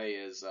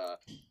takeaway is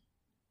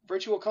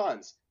virtual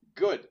cons,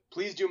 good.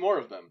 Please do more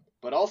of them.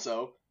 But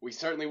also, we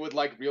certainly would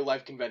like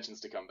real-life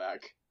conventions to come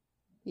back.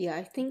 Yeah,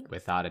 I think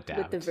without a doubt,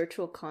 with the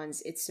virtual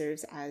cons, it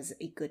serves as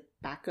a good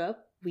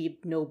backup. We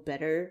know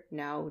better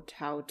now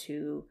how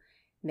to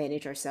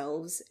manage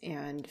ourselves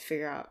and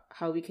figure out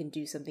how we can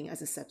do something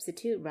as a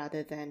substitute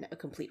rather than a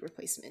complete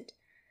replacement.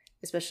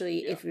 Especially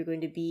if we're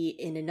going to be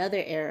in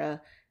another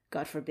era,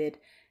 God forbid,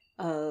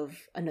 of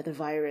another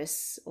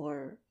virus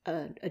or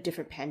a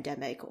different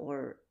pandemic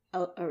or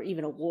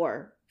even a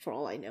war, for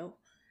all I know.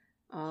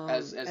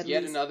 As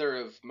yet another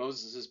of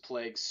Moses'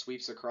 plagues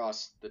sweeps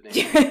across the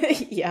nation and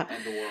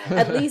the world.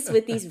 At least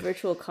with these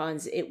virtual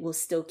cons, it will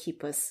still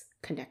keep us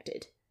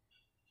connected.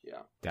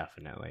 Yeah.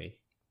 Definitely.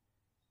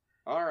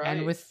 All right.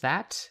 And with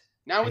that,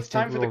 now it's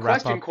time for the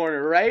question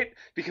corner, right?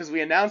 Because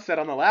we announced that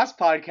on the last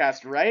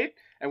podcast, right?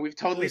 And we've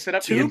totally set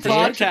up 2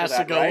 podcasts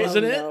ago, right?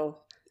 wasn't it? No.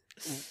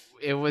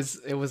 It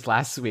was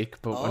last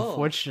week, but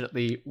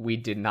unfortunately we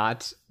did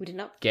not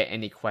get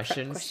any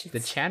questions.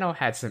 The channel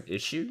had some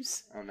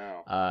issues. Oh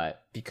no.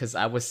 Because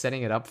I was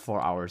setting it up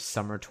for our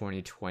summer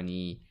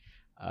 2020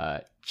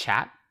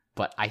 chat,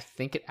 but I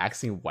think it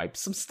actually wiped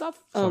some stuff.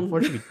 So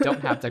unfortunately we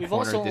don't have that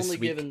corner this week. We've also only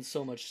given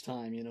so much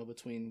time,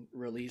 between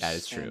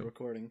release and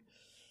recording.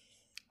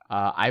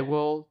 I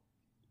will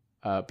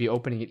be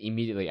opening it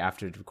immediately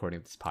after the recording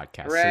of this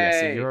podcast. Hooray! So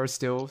yes, if you're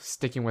still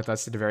sticking with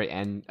us to the very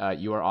end,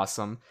 you are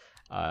awesome.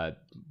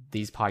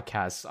 These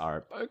podcasts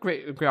are a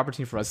great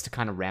opportunity for us to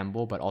kind of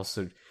ramble, but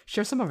also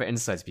share some of our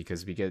insights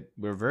because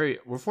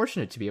we're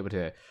fortunate to be able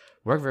to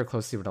work very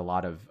closely with a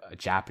lot of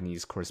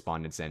Japanese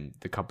correspondents and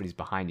the companies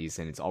behind these,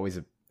 and it's always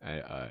a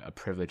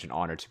privilege and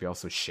honor to be able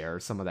to share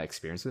some of that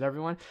experience with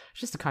everyone,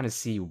 just to kind of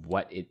see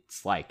what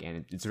it's like,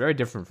 and it's very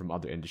different from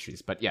other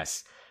industries. But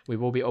yes, we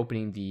will be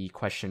opening the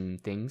question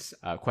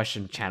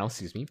channel,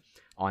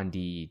 on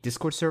the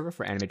Discord server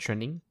for Anime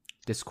Trending,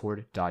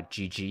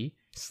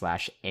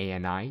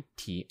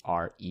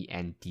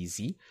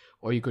 discord.gg/ANITRENDZ,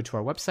 or you go to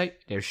our website.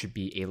 There should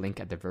be a link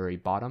at the very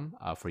bottom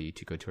for you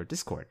to go to our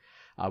Discord.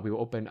 We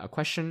will open a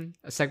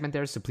segment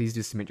there, so please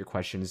do submit your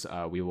questions.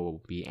 We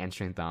will be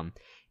answering them.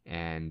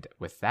 And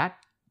with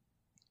that,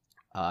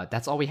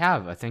 that's all we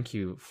have. Thank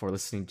you for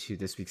listening to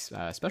this week's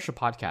special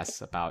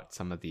podcast about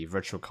some of the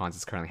virtual cons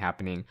that's currently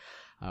happening.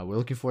 We're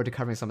looking forward to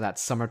covering some of that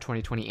summer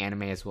 2020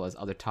 anime as well as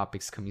other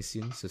topics coming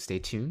soon, so stay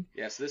tuned.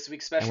 Yes, this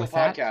week's special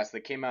podcast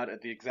that came out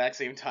at the exact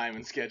same time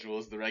and schedule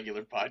as the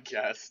regular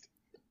podcast.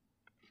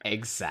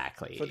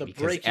 Exactly. For the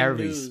breaking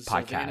news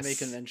of the anime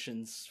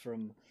conventions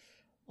from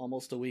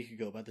almost a week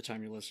ago by the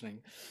time you're listening.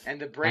 And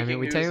the breaking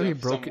news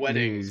of some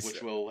weddings,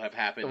 which will have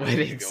happened a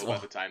week ago by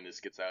the time this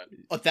gets out.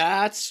 Oh,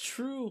 that's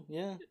true,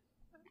 yeah.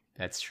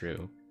 That's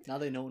true. Now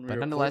they know when we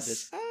record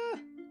this.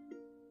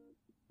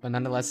 But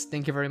nonetheless,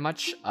 thank you very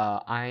much.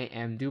 I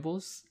am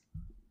Doubles.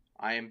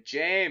 I am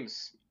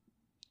James.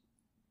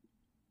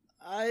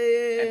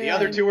 And the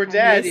other two are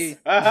dead.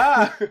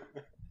 Aha!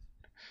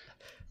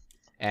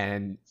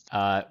 And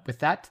with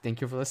that,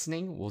 thank you for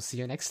listening. We'll see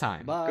you next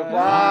time. Bye.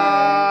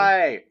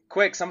 Goodbye.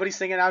 Quick, somebody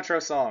sing an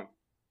outro song.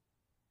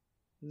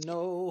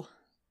 No.